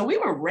stuff. And so we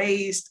were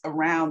raised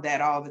around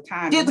that all the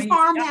time. Did the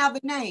farm have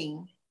a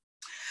name?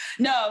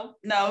 No,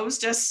 it was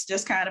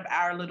just kind of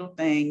our little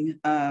thing.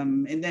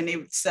 And then they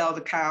would sell the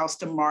cows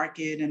to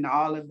market and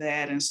all of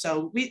that. And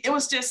so it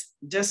was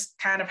just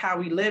kind of how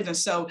we lived. And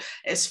so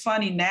it's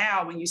funny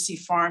now when you see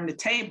farm to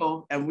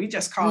table, and we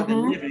just called it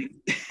living.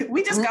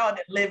 We just called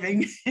it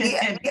living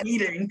and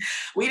eating.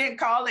 We didn't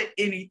call it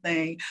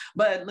anything,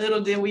 but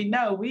little did we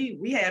know,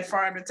 we had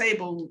farm to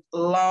table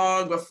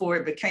long before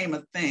it became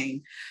a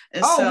thing.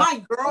 And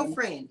my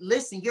girlfriend,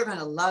 listen, you're going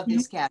to love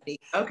this, Kathey.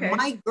 Okay.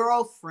 My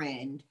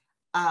girlfriend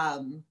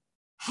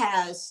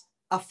has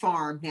a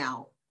farm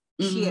now,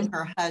 she and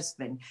her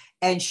husband,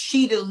 and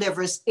she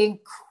delivers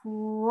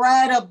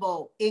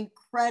incredible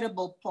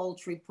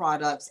poultry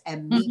products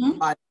and meat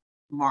products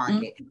to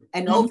market.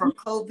 And over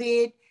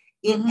COVID,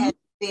 it has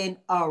been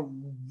a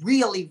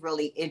really,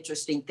 really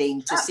interesting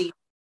thing to see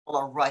people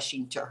are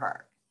rushing to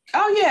her.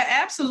 Oh yeah,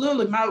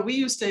 absolutely. We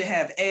used to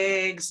have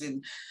eggs,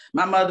 and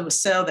my mother would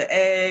sell the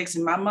eggs.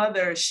 And my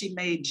mother, she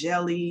made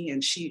jelly,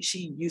 and she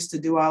used to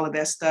do all of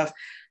that stuff.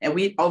 And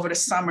we, over the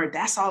summer,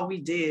 that's all we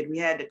did. We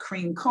had the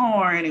cream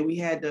corn, and we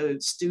had the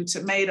stewed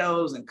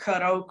tomatoes and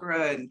cut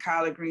okra and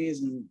collard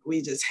greens, and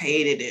we just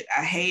hated it.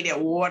 I hated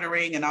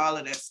watering and all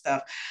of that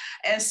stuff.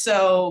 And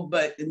so,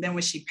 and then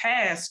when she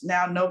passed,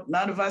 now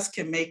none of us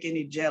can make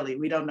any jelly.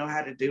 We don't know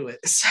how to do it.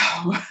 So,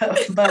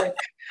 but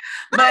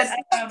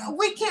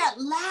we can't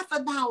laugh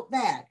about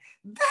that.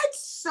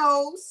 That's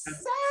so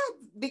sad,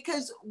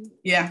 because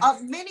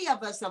many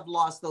of us have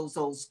lost those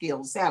old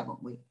skills,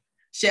 haven't we?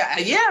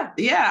 Yeah.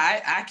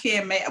 I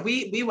can't make.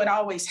 We would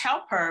always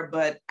help her,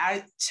 but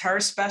her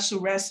special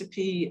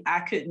recipe,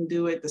 I couldn't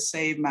do it to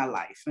save my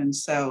life, and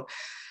so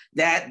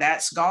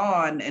that's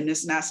gone, and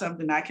it's not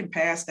something I can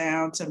pass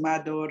down to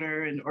my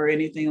daughter or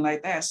anything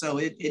like that. So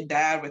it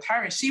died with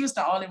her, and she was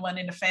the only one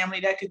in the family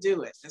that could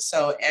do it. And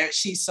so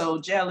she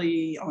sold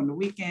jelly on the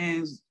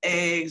weekends,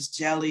 eggs,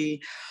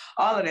 jelly,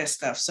 all of that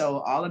stuff.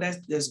 So all of that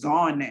is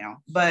gone now.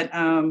 But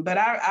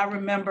I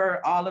remember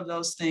all of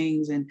those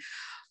things and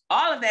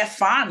all of that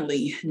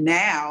fondly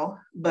now,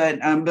 but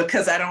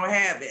because I don't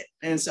have it.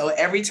 And so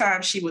every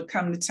time she would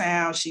come to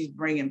town, she's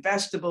bringing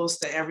vegetables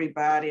to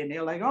everybody, and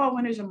they're like, "Oh,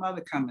 when is your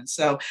mother coming?"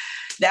 So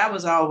that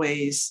was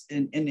always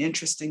an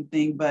interesting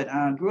thing. But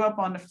grew up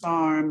on the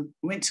farm,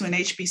 went to an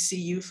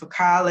HBCU for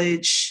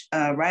college.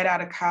 Right out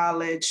of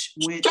college,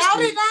 shout it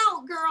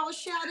out, girl,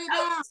 shout it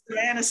out.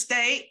 Savannah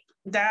State,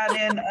 down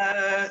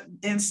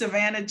in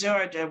Savannah,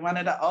 Georgia, one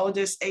of the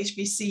oldest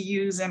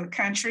HBCUs in the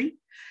country.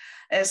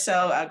 And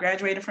so I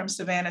graduated from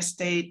Savannah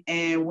State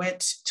and went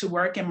to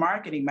work in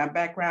marketing. My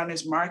background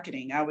is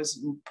marketing. I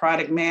was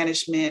product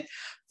management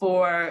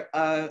for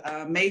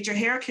a major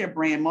hair care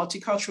brand,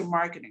 multicultural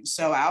marketing.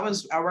 So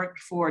I worked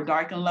for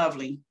Dark and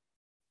Lovely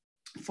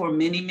for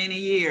many, many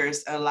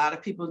years. A lot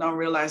of people don't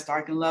realize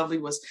Dark and Lovely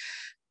was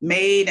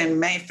made and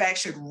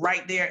manufactured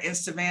right there in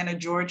Savannah,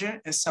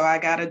 Georgia. And so I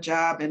got a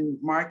job in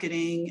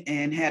marketing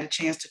and had a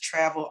chance to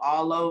travel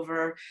all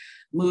over,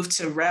 moved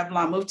to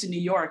New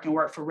York and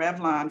worked for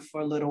Revlon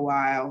for a little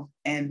while,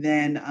 and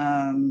then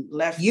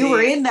left. You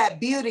were in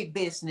that beauty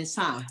business,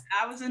 huh?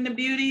 I was in the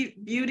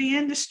beauty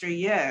industry,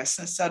 yes.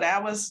 And so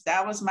that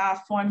was my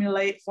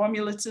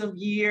formulative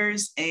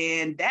years,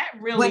 and that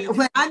really.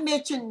 When I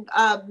mentioned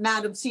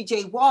Madam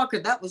C.J. Walker,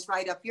 that was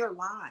right up your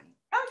line.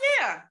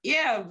 Oh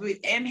yeah.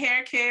 In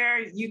hair care,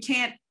 you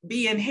can't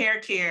be in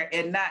hair care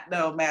and not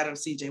know Madam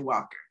C.J.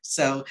 Walker.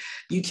 So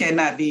you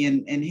cannot be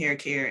in hair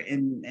care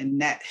and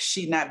that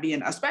she not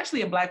being,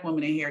 especially a Black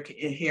woman in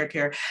hair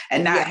care,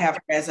 and not have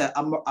her as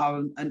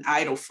an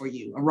idol for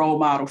you, a role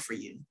model for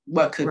you.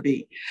 What could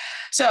be?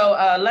 So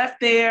left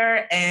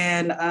there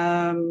and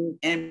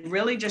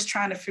really just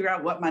trying to figure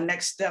out what my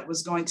next step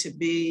was going to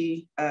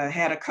be.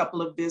 Had a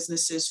couple of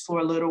businesses for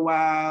a little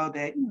while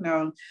that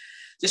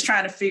just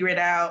trying to figure it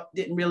out,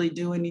 didn't really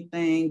do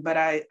anything, but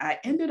I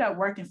ended up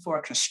working for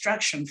a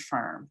construction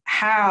firm.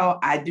 How,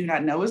 I do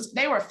not know.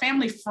 They were a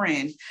family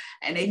friend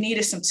and they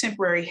needed some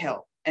temporary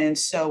help. And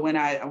so when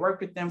I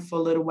worked with them for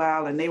a little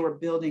while, and they were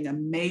building a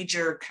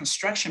major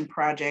construction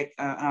project,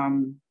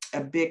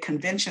 a big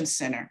convention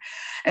center.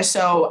 And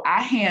so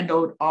I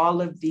handled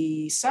all of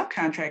the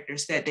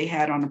subcontractors that they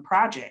had on the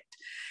project.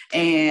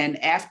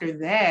 And after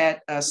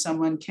that,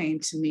 someone came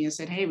to me and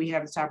said, "Hey, we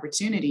have this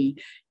opportunity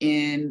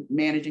in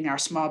managing our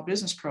small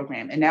business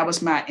program." And that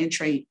was my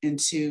entry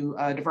into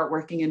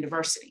working in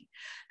diversity.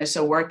 And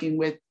so working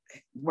with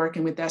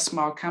that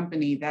small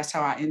company, that's how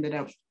I ended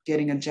up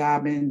getting a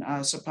job in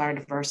supplier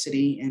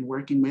diversity and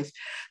working with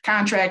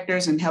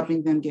contractors and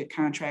helping them get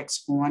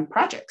contracts on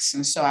projects.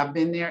 And so I've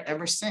been there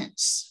ever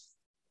since.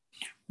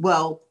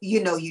 Well,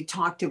 we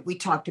talked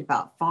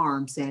about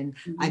farms, and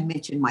I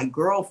mentioned my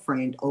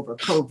girlfriend over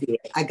COVID.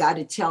 I got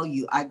to tell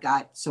you, I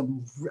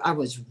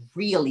was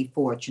really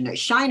fortunate.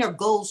 Shiner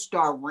Gold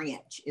Star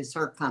Ranch is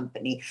her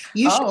company.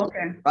 You should look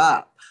her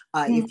up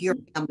if your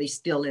family's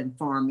still in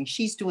farming.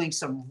 She's doing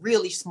some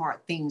really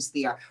smart things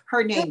there.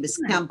 Her name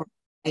is Kimber.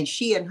 And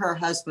she and her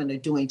husband are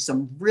doing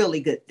some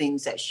really good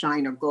things at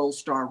Shiner Gold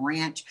Star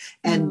Ranch.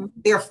 And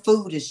their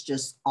food is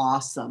just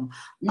awesome.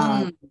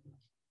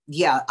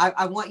 Yeah,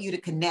 I want you to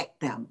connect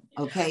them.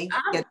 Okay.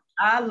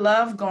 I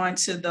love going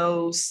to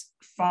those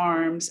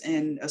farms,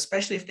 and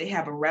especially if they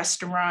have a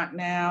restaurant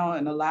now,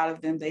 and a lot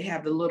of them, they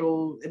have the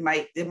little, it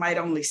might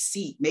only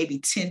seat maybe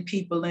 10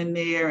 people in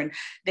there, and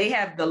they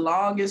have the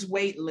longest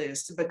wait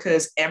list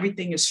because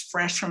everything is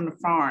fresh from the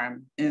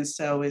farm. And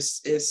so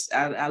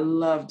I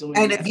love doing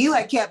and that. If you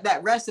had kept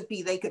that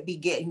recipe, they could be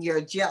getting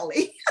your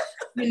jelly.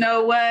 You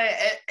know what?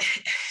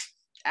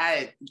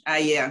 I'm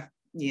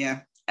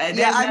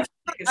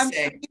sure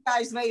you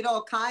guys made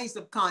all kinds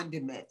of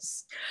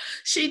condiments.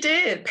 She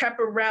did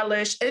pepper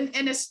relish, and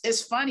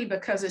it's funny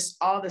because it's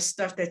all the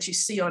stuff that you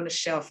see on the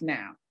shelf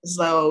now.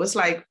 So it's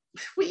like,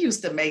 we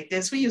used to make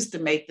this, we used to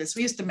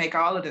make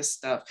all of this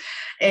stuff.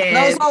 And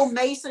those old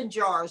mason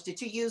jars.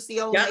 Did you use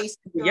the old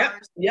mason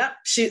jars? Yep.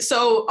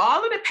 So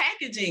all of the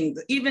packaging,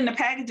 even the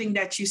packaging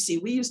that you see,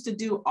 we used to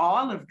do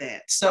all of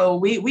that. So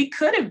we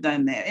could have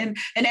done that. And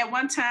at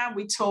one time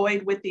we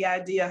toyed with the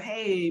idea,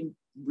 hey,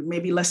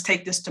 maybe let's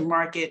take this to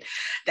market.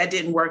 That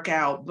didn't work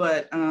out.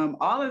 But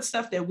all of the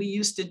stuff that we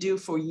used to do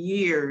for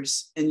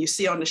years and you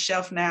see on the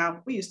shelf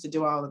now, we used to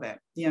do all of that.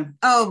 Yeah.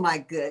 Oh my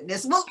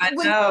goodness. Well, I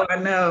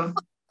know.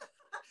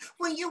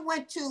 When you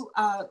went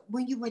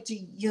to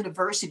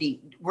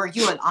university, were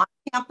you an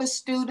on-campus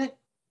student?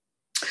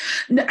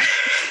 No.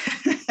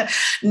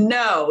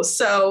 No.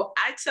 So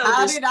I tell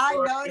How this did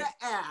story. I know to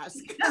ask?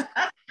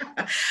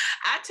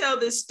 I tell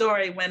this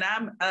story when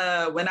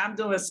I'm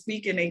doing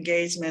speaking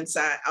engagements.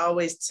 I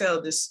always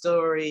tell this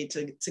story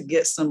to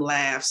get some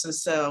laughs. And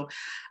so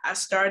I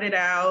started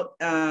out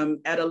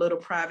at a little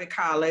private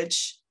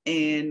college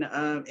in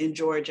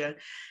Georgia,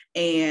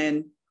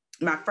 and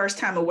my first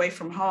time away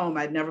from home,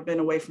 I'd never been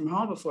away from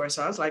home before.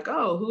 So I was like,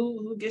 oh,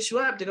 who gets you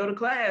up to go to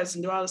class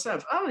and do all this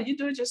stuff? Oh, you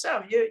do it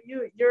yourself.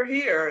 You're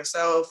here.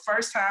 So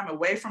first time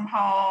away from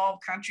home,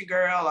 country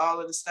girl,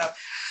 all of the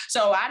stuff.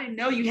 So I didn't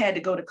know you had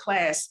to go to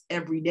class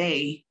every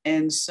day.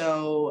 And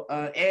so,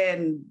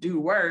 and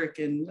do work.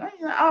 And,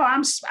 I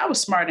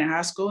was smart in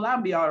high school.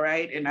 I'll be all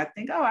right. And I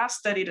think, I'll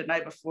study the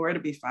night before.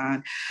 It'll be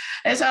fine.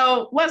 And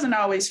so it wasn't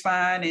always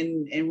fun.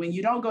 And when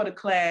you don't go to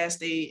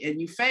class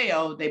and you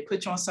fail, they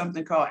put you on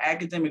something called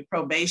academic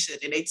probation,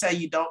 and they tell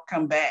you don't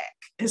come back.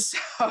 And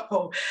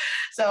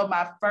so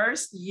my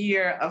first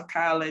year of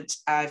college,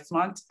 I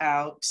flunked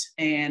out.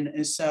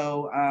 And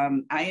so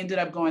I ended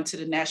up going to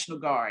the National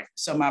Guard.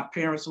 So my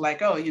parents were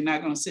like, oh, you're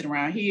not going to sit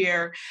around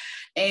here.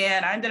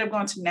 And I ended up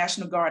going to the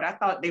National Guard. I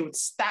thought they would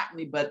stop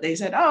me, but they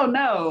said, oh,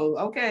 no,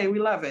 okay, we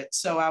love it.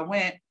 So I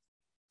went.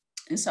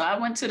 And so I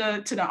went to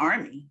the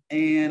Army,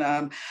 and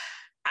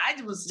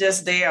I was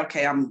just there.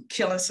 Okay, I'm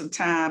killing some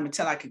time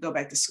until I could go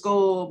back to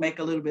school, make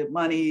a little bit of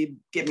money,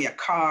 get me a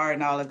car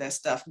and all of that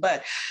stuff.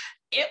 But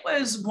it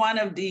was one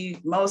of the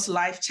most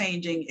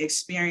life-changing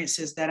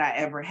experiences that I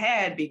ever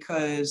had,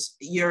 because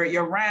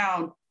you're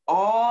around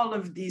all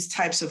of these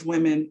types of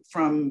women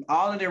from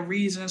all of their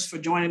reasons for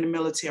joining the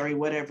military,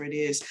 whatever it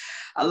is.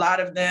 A lot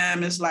of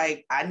them is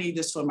like, I need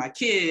this for my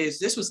kids.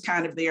 This was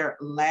kind of their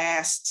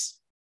last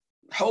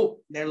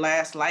hope, their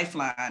last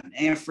lifeline.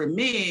 And for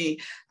me,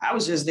 I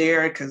was just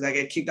there because I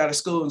got kicked out of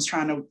school and was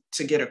trying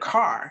to get a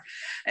car.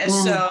 And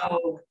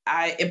so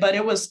but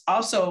it was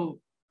also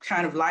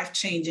kind of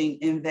life-changing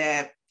in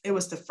that it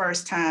was the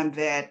first time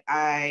that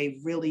I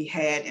really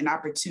had an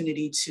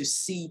opportunity to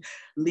see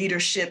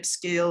leadership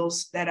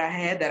skills that I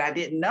had that I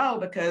didn't know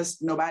because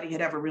nobody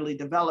had ever really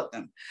developed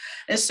them.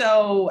 And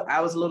so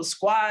I was a little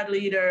squad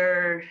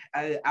leader.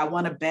 I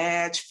won a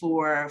badge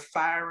for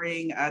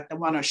firing. I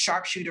won a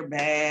sharpshooter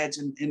badge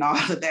and all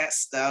of that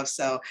stuff.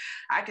 So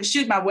I could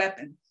shoot my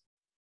weapon.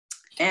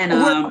 And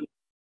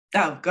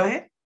go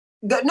ahead.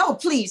 No,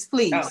 please.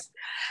 Oh.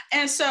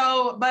 And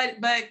so, but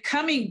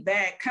coming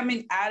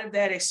out of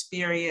that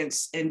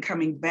experience and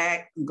going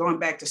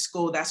back to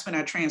school, that's when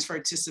I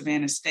transferred to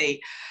Savannah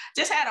State.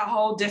 Just had a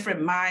whole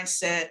different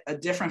mindset, a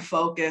different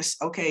focus.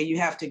 Okay, you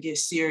have to get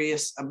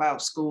serious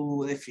about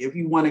school if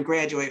you want to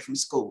graduate from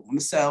school.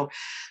 And so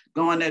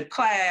going to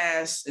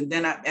class, and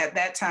then at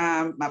that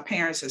time, my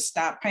parents had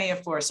stopped paying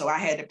for it, so I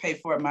had to pay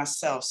for it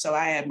myself. So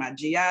I had my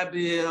GI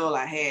Bill,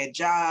 I had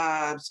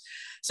jobs.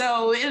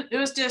 So it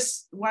was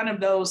just one of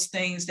those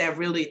things that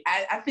really,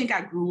 I think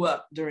I grew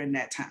up during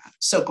that time.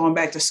 So going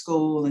back to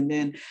school and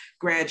then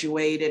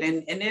graduated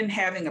and then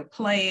having a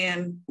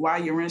plan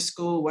while you're in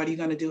school, what are you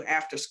going to do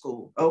after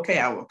school?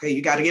 Okay,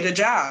 you got to get a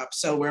job.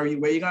 So where are you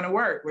going to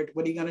work?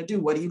 What are you going to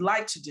do? What do you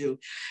like to do?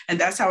 And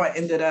that's how I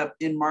ended up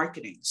in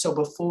marketing. So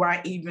before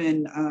I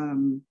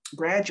even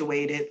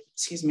graduated,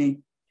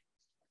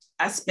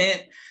 I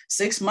spent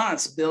 6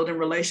 months building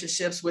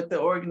relationships with the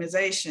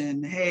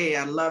organization. Hey,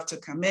 I'd love to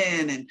come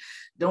in and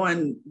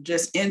doing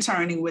just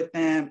interning with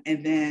them.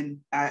 And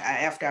then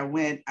after I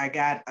went, I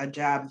got a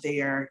job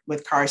there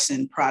with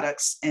Carson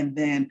Products. And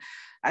then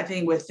I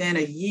think within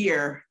a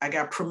year, I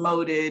got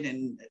promoted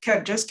and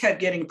kept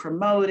getting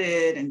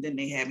promoted. And then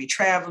they had me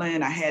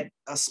traveling. I had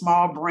a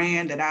small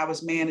brand that I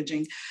was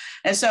managing.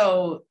 And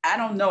so I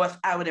don't know if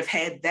I would have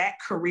had that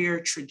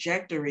career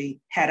trajectory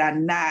had I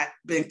not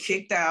been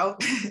kicked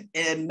out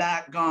and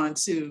not gone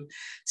to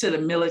the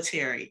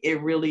military.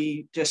 It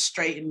really just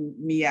straightened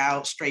me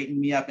out, straightened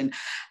me up. And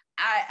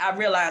I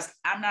realized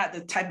I'm not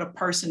the type of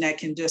person that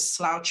can just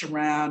slouch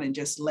around and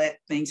just let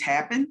things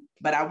happen,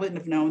 but I wouldn't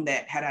have known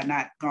that had I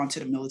not gone to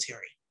the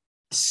military.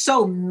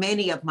 So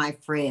many of my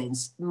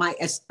friends,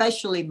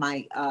 especially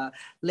my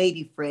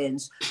lady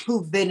friends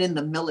who've been in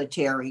the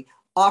military,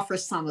 offer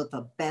some of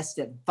the best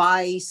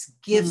advice,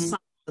 give some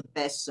of the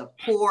best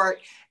support,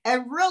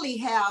 and really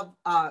have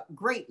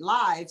great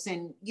lives.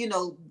 And, you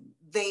know,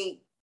 they,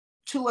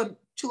 to a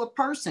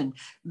person,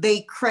 they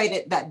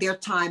credit that their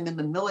time in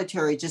the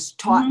military just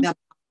taught them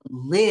to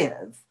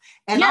live.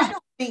 And I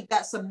don't think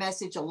that's a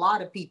message a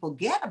lot of people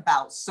get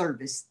about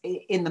service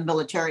in the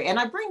military. And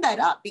I bring that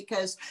up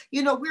because,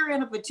 you know, we're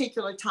in a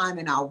particular time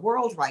in our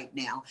world right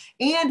now,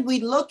 and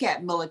we look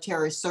at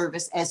military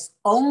service as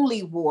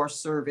only war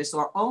service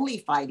or only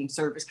fighting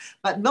service.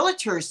 But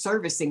military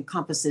service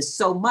encompasses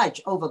so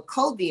much. Over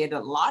COVID, a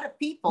lot of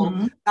people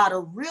got a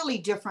really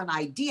different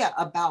idea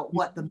about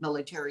what the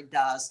military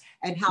does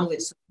and how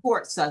it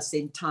supports us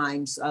in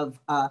times of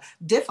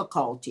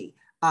difficulty,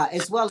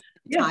 as well as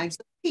in times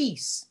of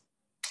peace.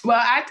 Well,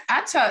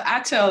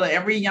 I tell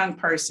every young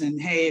person,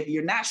 hey, if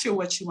you're not sure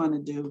what you want to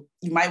do,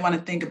 you might want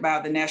to think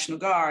about the National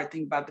Guard,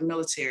 think about the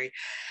military.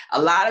 A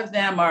lot of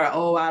them are,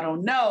 oh, I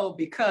don't know,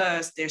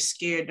 because they're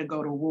scared to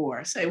go to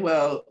war. I say,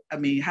 well, I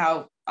mean,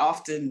 how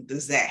often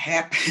does that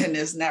happen?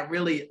 It's not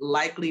really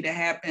likely to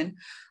happen.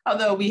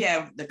 Although we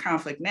have the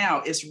conflict now,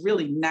 it's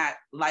really not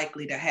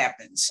likely to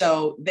happen.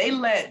 So they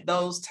let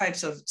those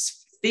types of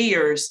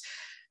fears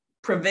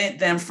prevent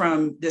them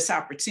from this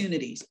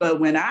opportunities. But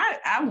when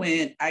I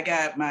went, I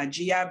got my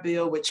GI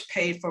Bill, which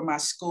paid for my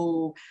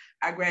school.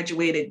 I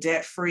graduated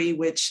debt-free,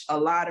 which a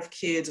lot of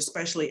kids,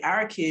 especially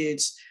our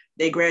kids,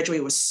 they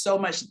graduate with so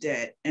much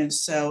debt. And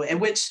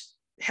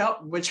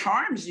which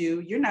harms you.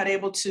 You're not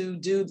able to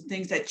do the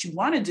things that you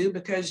want to do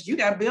because you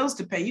got bills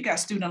to pay, you got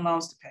student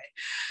loans to pay.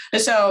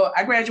 And so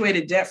I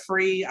graduated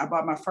debt-free. I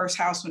bought my first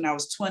house when I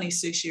was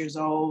 26 years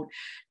old.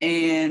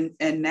 And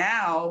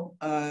now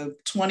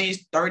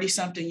 30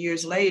 something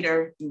years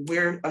later,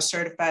 we're a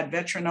certified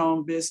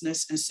veteran-owned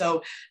business. And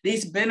so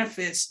these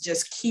benefits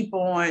just keep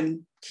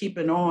on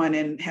keeping on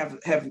and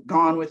have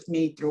gone with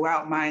me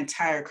throughout my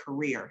entire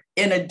career.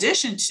 In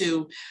addition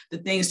to the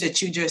things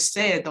that you just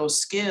said,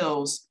 those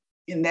skills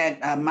in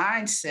that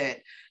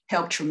mindset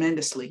helped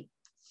tremendously.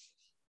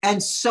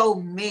 And so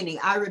many.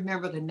 I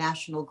remember the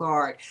National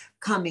Guard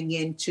coming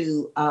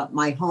into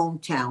my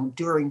hometown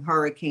during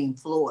Hurricane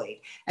Floyd.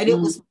 And it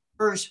was my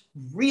first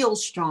real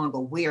strong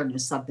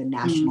awareness of the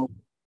National Guard.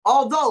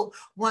 Although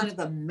one of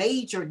the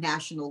major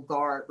National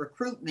Guard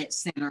recruitment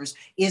centers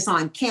is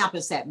on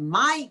campus at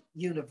my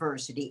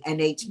university, and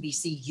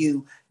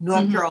HBCU,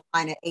 North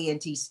Carolina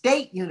A&T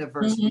State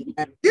University.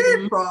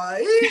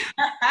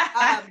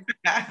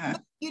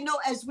 You know,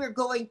 as we're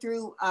going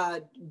through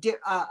a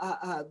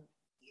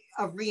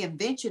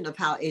reinvention of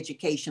how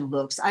education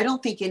looks, I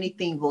don't think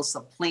anything will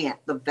supplant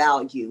the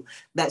value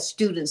that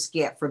students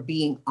get for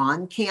being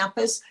on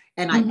campus.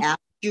 And I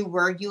asked you,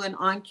 were you an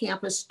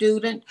on-campus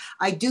student?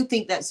 I do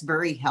think that's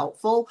very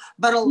helpful,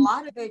 but a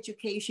lot of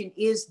education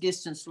is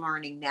distance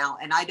learning now.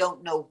 And I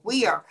don't know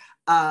where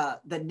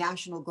the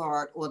National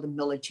Guard or the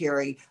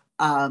military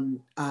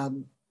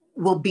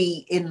will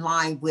be in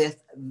line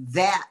with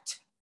that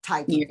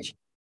type of change.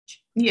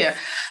 Yeah,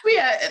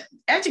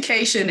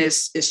 education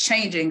is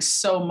changing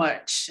so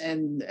much,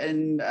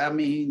 and I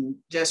mean,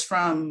 just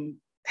from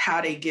how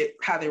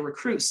they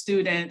recruit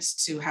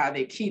students to how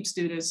they keep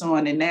students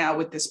on, and now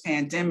with this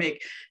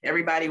pandemic,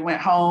 everybody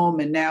went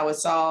home, and now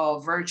it's all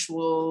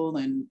virtual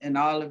and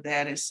all of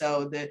that, and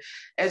so the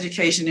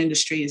education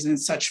industry is in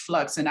such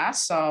flux. And I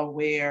saw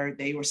where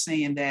they were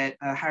saying that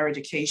higher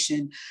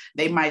education,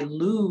 they might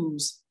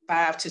lose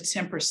 5 to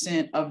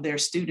 10% of their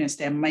students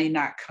that may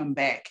not come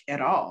back at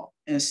all.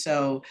 And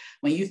so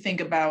when you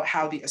think about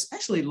how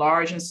especially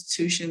large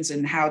institutions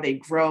and how they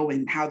grow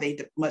and how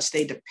much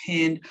they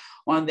depend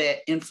on that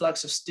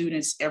influx of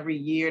students every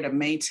year to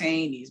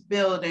maintain these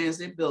buildings,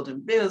 they're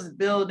building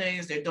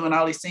buildings, they're doing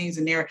all these things,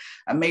 and they're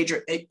a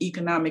major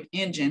economic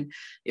engine.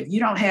 If you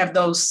don't have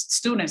those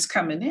students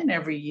coming in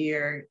every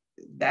year,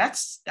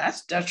 that's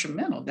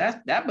detrimental.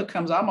 That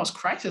becomes almost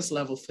crisis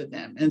level for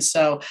them. And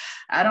so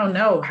I don't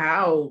know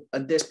how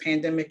this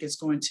pandemic is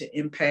going to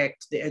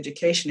impact the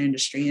education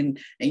industry. And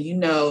you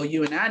know,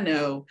 you and I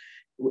know,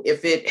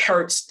 if it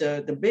hurts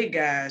the big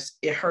guys,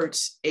 it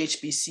hurts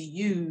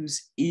HBCUs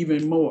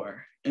even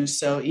more. And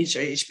so each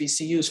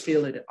HBCUs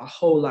feel it a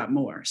whole lot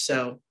more.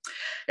 So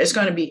it's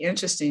going to be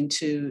interesting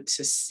to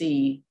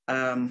see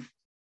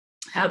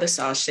how this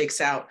all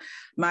shakes out.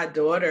 My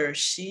daughter,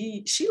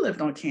 she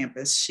lived on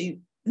campus.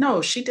 She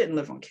didn't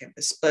live on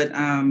campus, but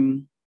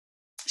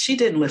she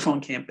didn't live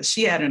on campus.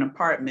 She had an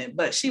apartment,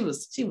 but she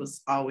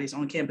was always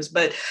on campus.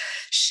 But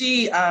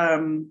she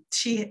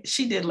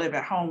did live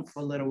at home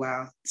for a little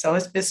while. So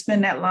it's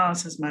been that long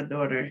since my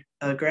daughter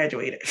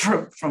graduated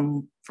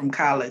from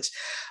college.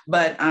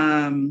 But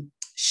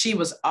she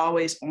was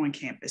always on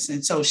campus,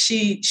 and so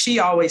she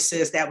always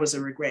says that was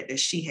a regret that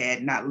she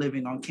had not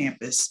living on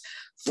campus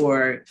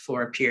for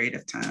a period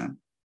of time.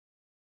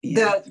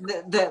 Yeah.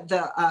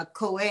 The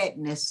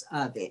co-edness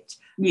of it.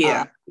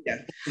 Yeah.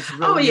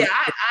 Really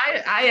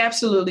I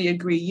absolutely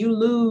agree. You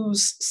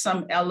lose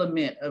some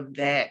element of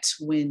that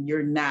when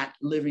you're not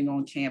living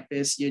on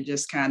campus. You're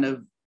just kind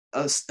of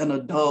an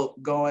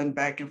adult going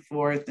back and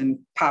forth and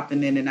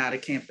popping in and out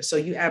of campus. So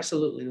you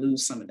absolutely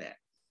lose some of that.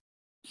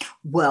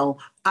 Well,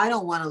 I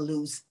don't want to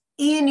lose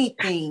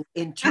anything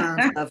in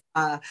terms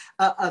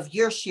of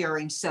your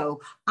sharing.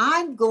 So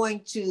I'm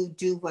going to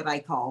do what I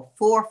call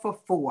 4 for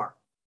 4.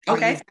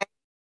 Okay.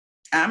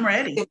 I'm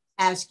ready. I'm going to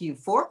ask you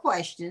 4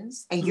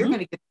 questions, and you're going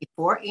to give me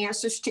 4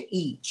 answers to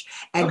each.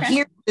 And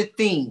here's the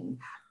thing.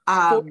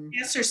 4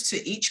 answers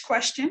to each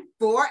question?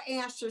 4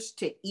 answers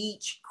to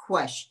each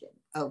question.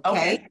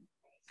 Okay.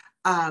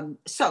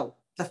 So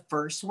the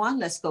first one,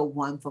 let's go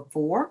 1 for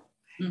 4.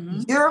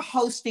 You're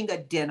hosting a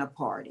dinner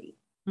party.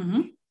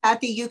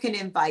 Kathey, you can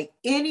invite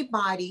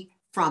anybody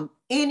from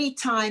any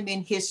time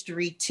in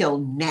history till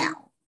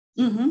now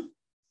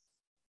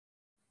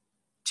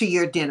to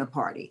your dinner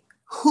party.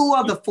 Who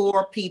are the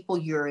 4 people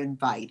you're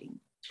inviting?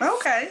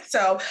 Okay,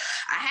 so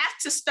I have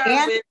to start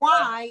with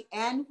why.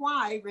 And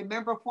why?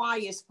 Remember, why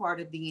is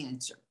part of the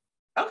answer.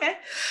 Okay,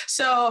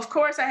 so of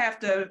course I have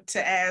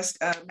to ask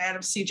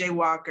Madam C.J.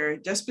 Walker,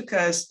 just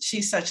because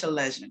she's such a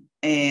legend,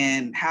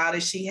 and how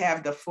does she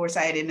have the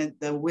foresight and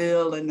the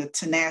will and the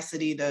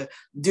tenacity to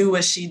do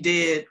what she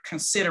did,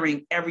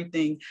 considering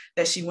everything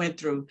that she went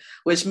through,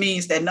 which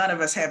means that none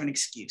of us have an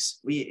excuse.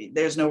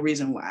 There's no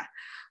reason why.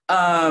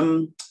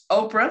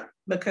 Oprah,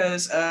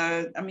 because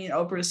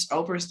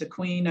Oprah's the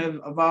queen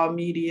of all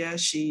media.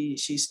 She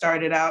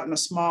started out in a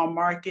small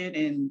market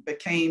and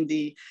became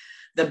the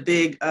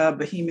big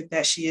behemoth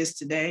that she is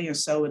today. And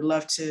so would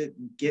love to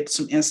get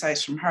some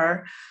insights from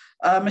her.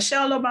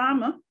 Michelle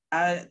Obama,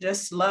 I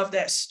just love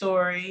that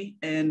story.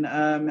 And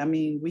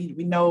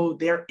we know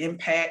their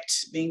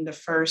impact, being the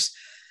first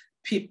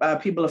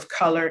people of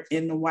color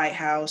in the White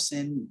House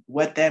and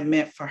what that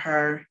meant for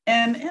her.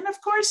 And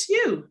of course,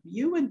 you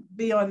would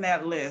be on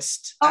that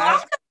list. Oh, I'm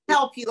going to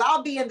help you.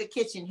 I'll be in the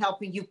kitchen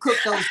helping you cook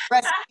those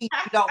recipes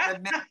you don't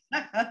remember.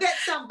 Get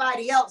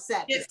somebody else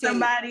at the table.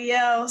 Somebody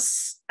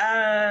else.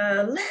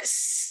 Let's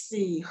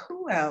see,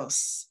 who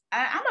else?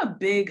 I'm a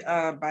big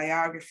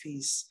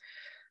biographies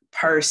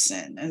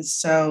person. And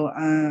so, I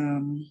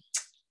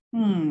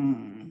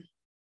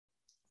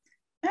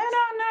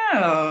don't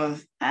know.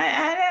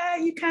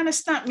 You kind of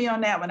stumped me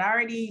on that one. I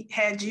already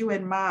had you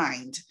in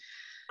mind.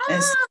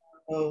 And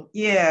so,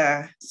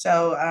 yeah.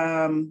 So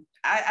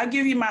I'll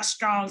give you my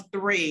strong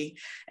 3,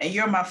 and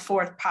you're my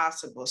 4th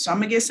possible. So I'm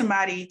going to get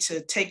somebody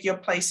to take your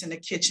place in the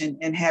kitchen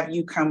and have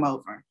you come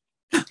over.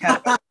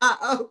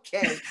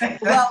 Okay.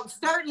 Well,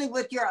 certainly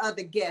with your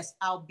other guests,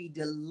 I'll be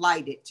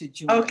delighted to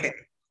join. Okay.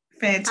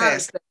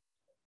 Fantastic.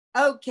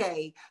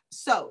 Okay.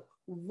 So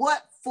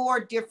what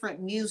 4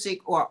 different music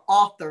or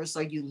authors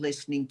are you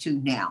listening to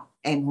now,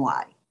 and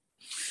why?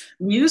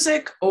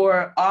 Music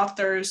or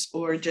authors,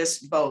 or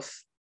just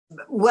both?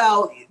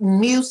 Well,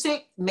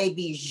 music,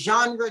 maybe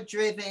genre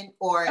driven,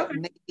 or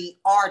maybe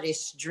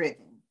artist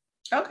driven.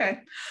 Okay.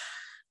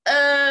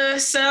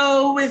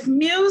 So with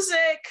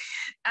music,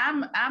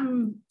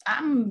 I'm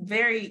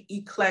very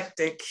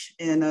eclectic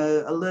and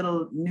a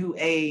little new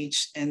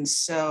age. And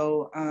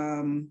so,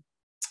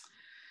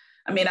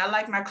 I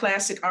like my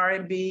classic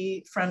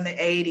R&B from the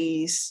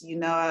 80s,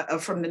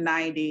 from the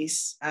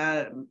 90s.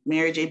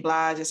 Mary J.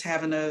 Blige is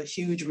having a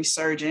huge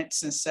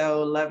resurgence, and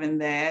so loving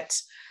that.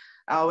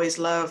 I always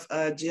love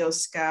Jill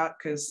Scott,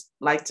 because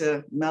like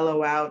to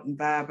mellow out and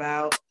vibe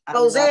out.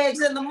 Those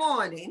eggs in the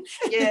morning.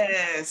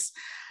 Yes.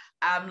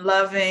 I'm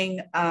loving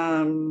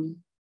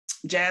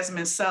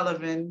Jasmine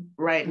Sullivan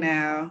right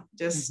now.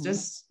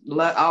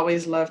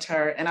 Always loved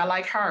her. And I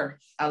like her.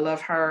 I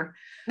love her.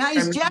 Now,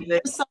 is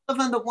Jasmine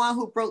Sullivan the one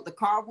who broke the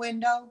car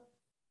window?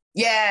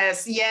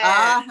 Yes,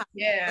 yeah.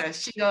 Yeah.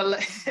 You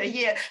always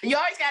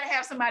got to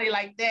have somebody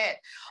like that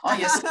on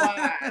your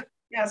squad.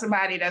 You have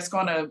somebody that's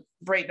going to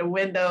break the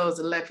windows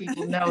and let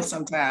people know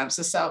sometimes.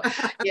 So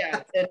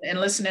yeah, and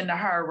listening to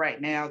her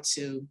right now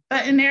too.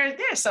 But and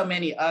there's so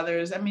many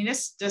others.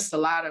 It's just a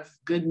lot of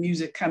good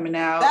music coming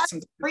out. That's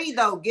 3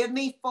 though. Give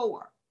me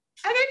 4.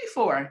 I gave you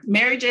 4.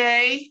 Mary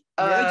J.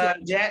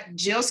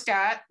 Jill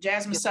Scott,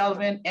 Jasmine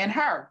Sullivan, and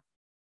her.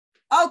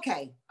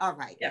 Okay. All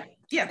right. Yeah.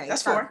 Okay,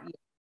 that's 4.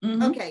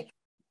 Okay.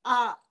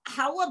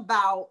 How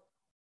about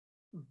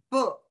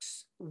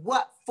books?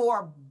 What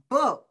 4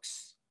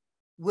 books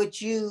would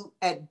you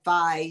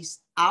advise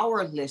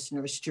our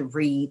listeners to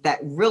read that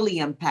really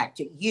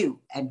impacted you,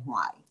 and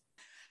why?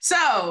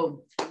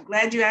 So I'm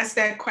glad you asked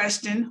that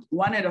question.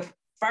 One of the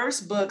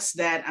first books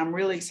that I'm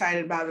really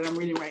excited about that I'm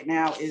reading right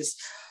now is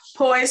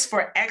Poised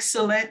for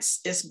Excellence.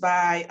 It's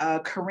by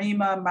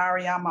Karima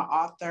Mariama,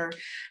 author.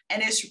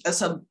 And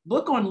it's a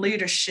book on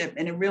leadership.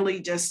 And it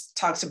really just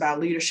talks about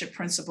leadership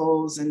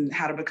principles and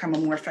how to become a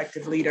more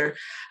effective leader.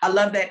 I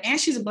love that. And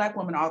she's a Black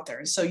woman author.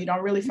 And so you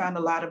don't really find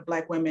a lot of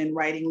Black women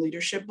writing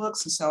leadership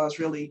books. And so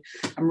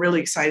I'm really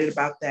excited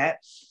about that.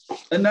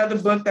 Another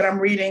book that I'm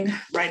reading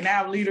right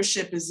now,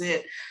 Leadership Is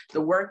It,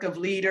 The Work of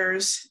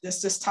Leaders.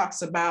 This just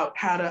talks about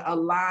how to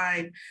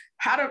align,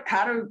 how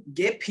to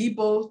get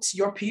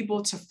your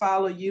people to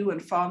follow you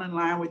and fall in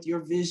line with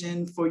your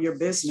vision for your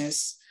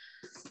business.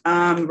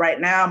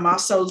 Right now, I'm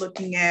also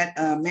looking at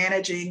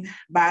Managing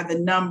by the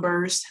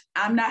Numbers.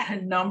 I'm not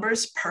a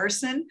numbers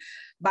person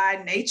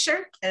by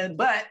nature,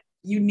 but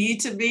you need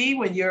to be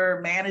when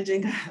you're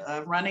managing,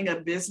 running a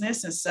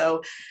business. And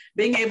so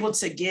being able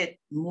to get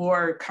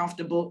more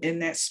comfortable in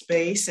that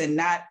space and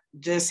not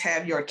just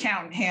have your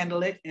accountant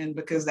handle it, and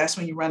because that's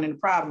when you run into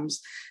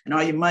problems and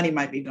all your money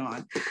might be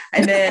gone.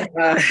 And then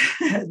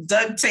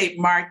duct tape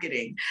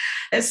marketing.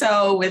 And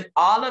so with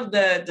all of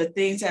the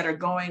things that are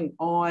going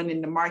on in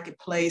the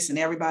marketplace and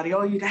everybody,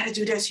 oh, you got to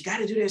do this, you got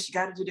to do this, you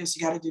got to do this,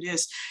 you got to do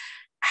this.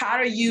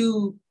 How do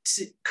you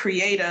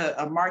create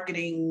a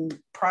marketing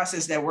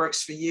process that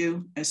works for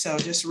you? And so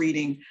just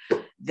reading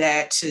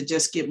that to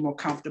just get more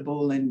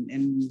comfortable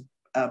and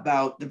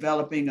about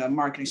developing a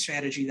marketing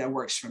strategy that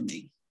works for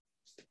me.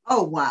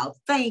 Oh, wow.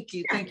 Thank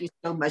you. Thank you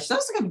so much.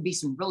 Those are going to be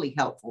some really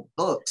helpful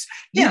books.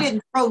 You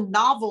didn't throw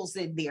novels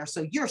in there,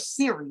 so you're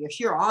serious.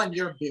 You're on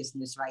your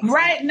business now.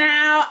 Right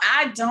now,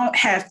 I don't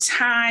have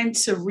time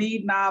to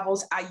read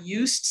novels. I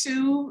used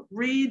to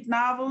read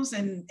novels,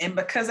 and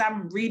because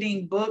I'm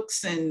reading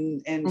books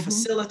and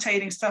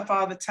facilitating stuff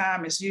all the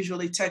time, it's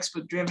usually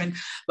textbook driven.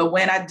 But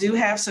when I do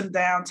have some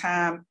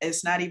downtime,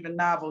 it's not even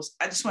novels.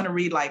 I just want to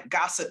read like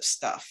gossip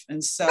stuff.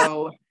 And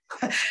so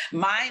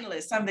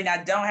mindless, something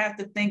I don't have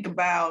to think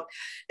about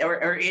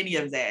or any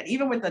of that.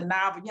 Even with the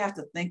novel, you have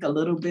to think a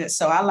little bit.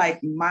 So I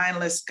like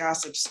mindless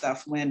gossip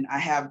stuff when I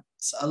have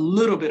a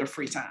little bit of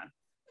free time.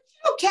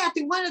 Oh,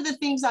 Kathey, one of the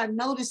things I've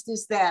noticed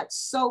is that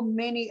so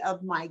many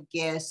of my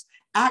guests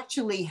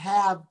actually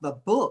have the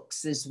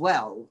books as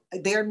well.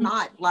 They're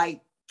not like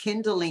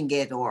Kindling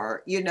it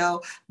or,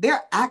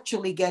 they're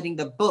actually getting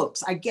the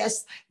books. I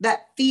guess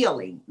that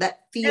feeling.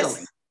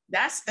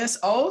 That's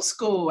old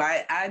school.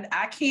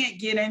 I can't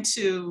get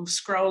into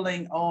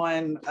scrolling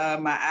on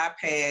my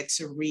iPad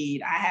to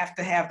read. I have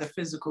to have the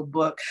physical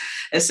book.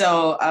 And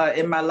so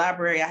in my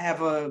library, I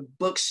have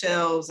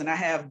bookshelves and I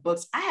have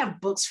books. I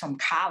have books from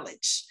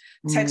college,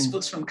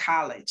 textbooks from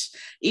college.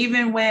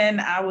 Even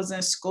when I was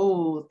in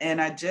school, and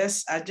I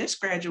just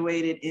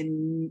graduated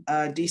in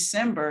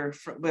December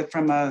from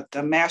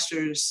the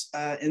master's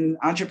in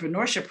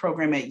entrepreneurship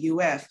program at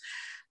UF.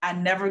 I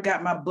never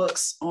got my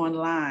books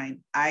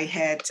online. I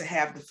had to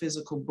have the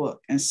physical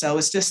book. And so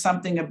it's just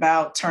something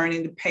about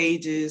turning the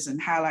pages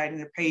and highlighting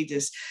the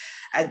pages.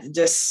 It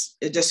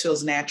just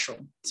feels natural.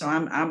 So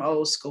I'm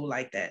old school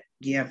like that.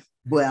 Yeah.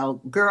 Well,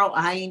 girl,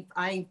 I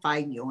ain't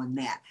fighting you on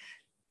that.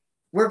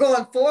 We're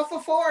going 4 for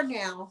 4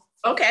 now.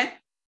 Okay.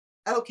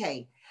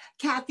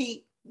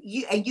 Kathey,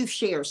 you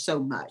share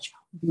so much.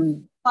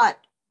 What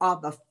are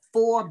the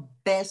 4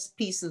 best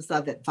pieces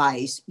of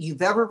advice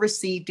you've ever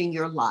received in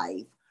your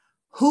life?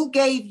 Who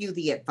gave you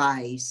the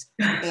advice,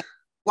 and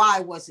why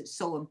was it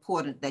so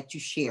important that you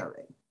share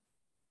it?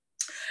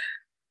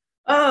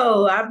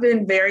 Oh, I've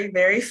been very,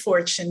 very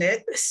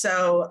fortunate.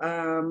 So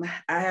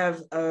I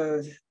have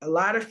a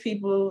lot of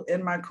people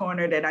in my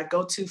corner that I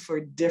go to for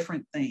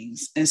different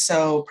things. And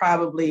so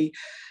probably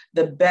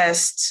the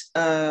best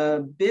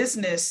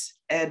business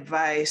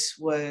advice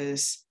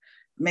was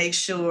make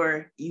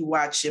sure you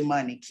watch your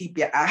money, keep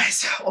your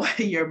eyes on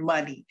your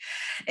money.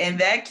 And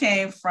that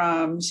came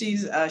from,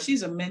 she's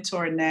a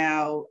mentor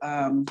now,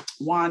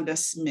 Wanda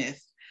Smith.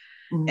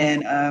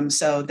 And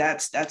so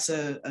that's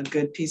a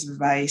good piece of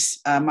advice.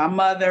 My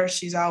mother,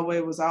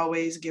 was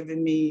always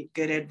giving me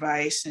good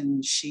advice.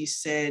 And she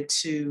said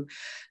to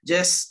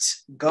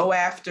just go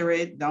after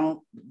it.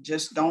 Don't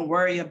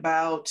worry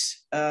about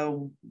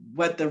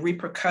what the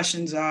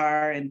repercussions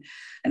are. And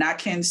I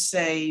can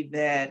say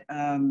that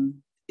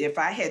if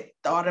I had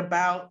thought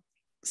about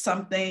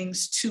some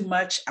things too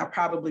much, I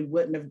probably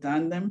wouldn't have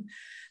done them.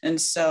 And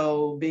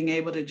so being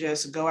able to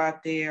just go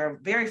out there,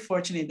 very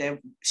fortunate that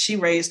she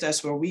raised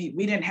us where we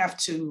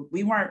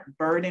weren't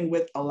burdened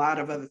with a lot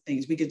of other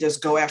things. We could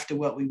just go after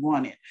what we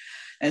wanted.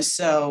 And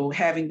so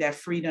having that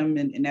freedom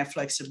and that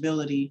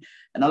flexibility,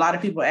 and a lot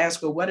of people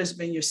ask, well, what has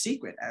been your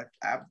secret?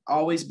 I've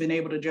always been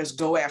able to just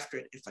go after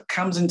it. If it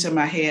comes into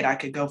my head, I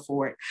could go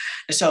for it.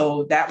 And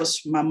so that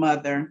was my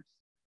mother.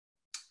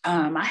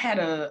 I had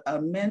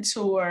a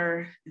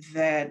mentor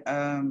that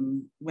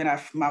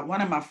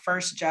one of my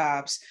first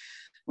jobs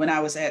when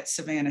I was at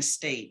Savannah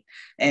State,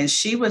 and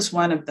she was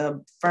one of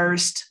the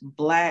first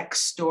Black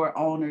store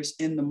owners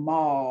in the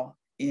mall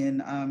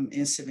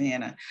in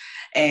Savannah,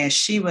 and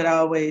she would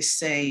always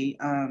say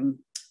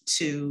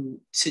to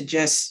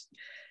just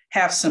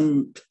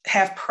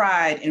have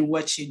pride in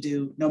what you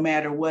do, no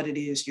matter what it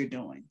is you're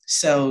doing.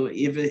 So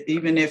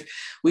even if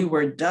we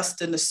were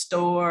dusting the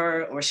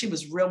store, or she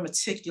was real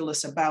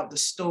meticulous about the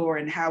store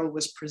and how it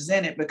was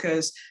presented,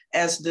 because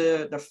as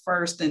the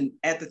first and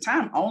at the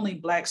time only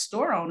Black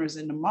store owners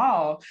in the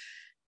mall,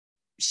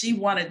 she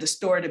wanted the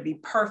store to be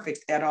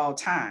perfect at all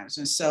times.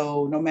 And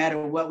so no matter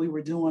what we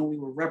were doing, we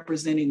were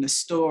representing the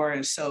store.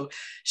 And so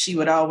she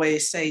would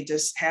always say,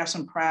 just have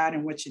some pride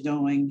in what you're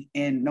doing,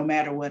 and no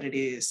matter what it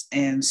is.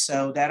 And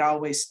so that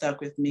always stuck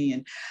with me.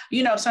 And,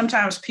 you know,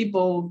 sometimes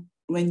people,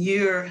 when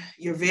you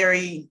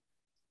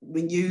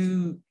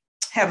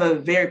have a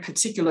very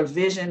particular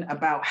vision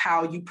about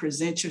how you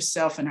present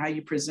yourself and how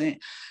you present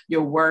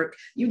your work,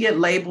 you get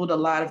labeled a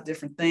lot of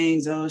different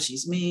things. Oh,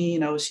 she's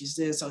mean. Oh, she's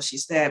this. Oh,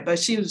 she's that. But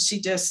she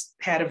just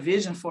had a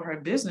vision for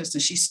her business,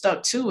 and she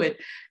stuck to it.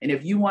 And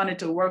if you wanted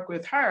to work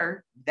with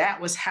her,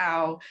 that was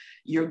how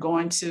you're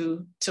going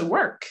to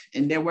work.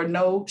 And there were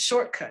no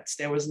shortcuts.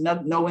 There was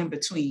no in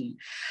between.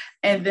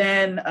 And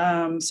then,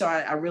 so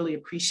I really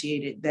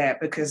appreciated that,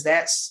 because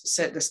that's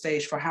set the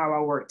stage for how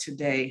I work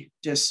today.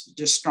 Just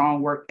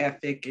strong work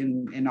ethic,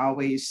 and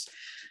always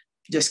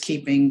just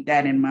keeping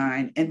that in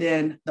mind. And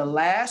then the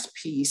last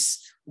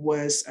piece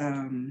was,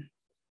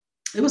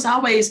 it was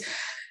always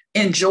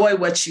enjoy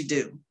what you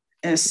do.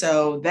 And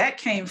so that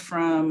came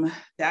from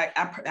that.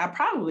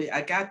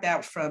 I got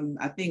that from,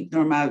 I think,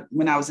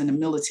 when I was in the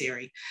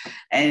military,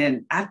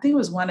 and I think it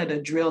was one of the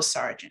drill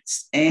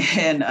sergeants,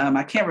 and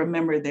I can't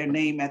remember their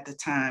name at the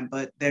time,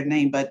 but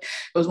it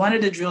was one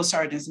of the drill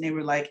sergeants, and they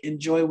were like,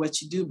 enjoy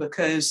what you do,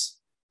 because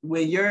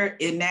when you're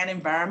in that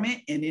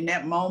environment and in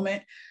that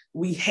moment,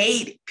 we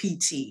hated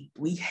PT.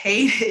 We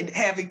hated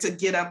having to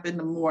get up in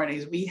the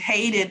mornings. We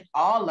hated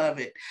all of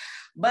it.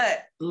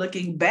 But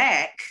looking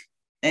back,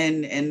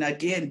 and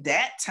again,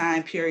 that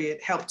time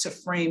period helped to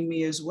frame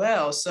me as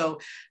well. So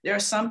there are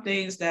some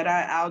things that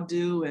I'll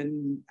do,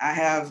 and I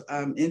have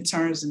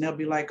interns, and they'll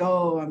be like,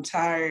 oh, I'm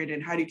tired,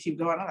 and how do you keep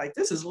going? I'm like,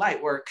 this is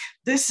light work.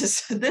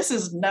 This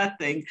is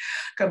nothing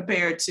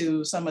compared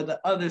to some of the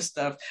other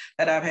stuff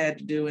that I've had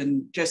to do,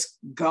 and just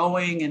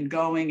going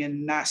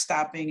and not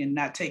stopping and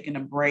not taking a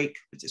break,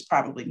 which is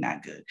probably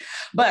not good.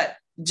 But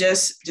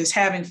just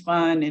having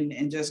fun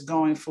and just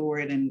going for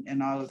it,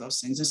 and all of those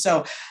things. And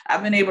so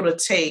I've been able to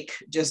take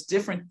just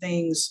different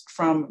things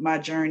from my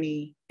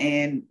journey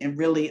and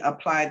really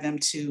apply them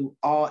to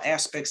all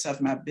aspects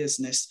of my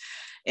business.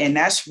 And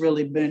that's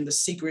really been the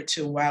secret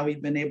to why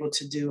we've been able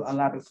to do a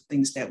lot of the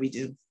things that we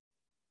do.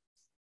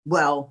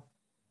 Well,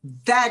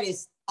 that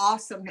is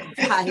awesome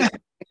advice.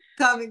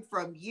 Coming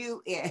from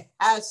you, it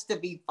has to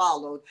be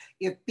followed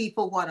if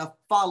people want to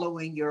follow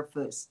in your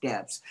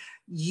footsteps.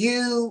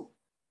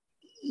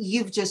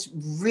 You've just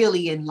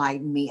really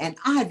enlightened me, and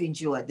I've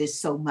enjoyed this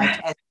so much,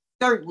 and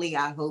certainly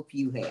I hope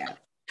you have.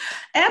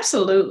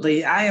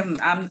 Absolutely.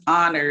 I'm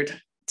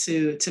honored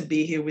to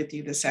be here with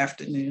you this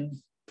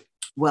afternoon.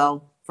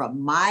 Well,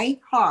 from my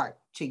heart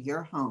to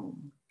your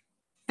home,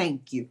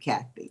 thank you,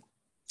 Kathey.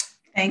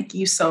 Thank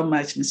you so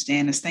much, Ms.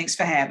 Janice. Thanks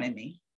for having me.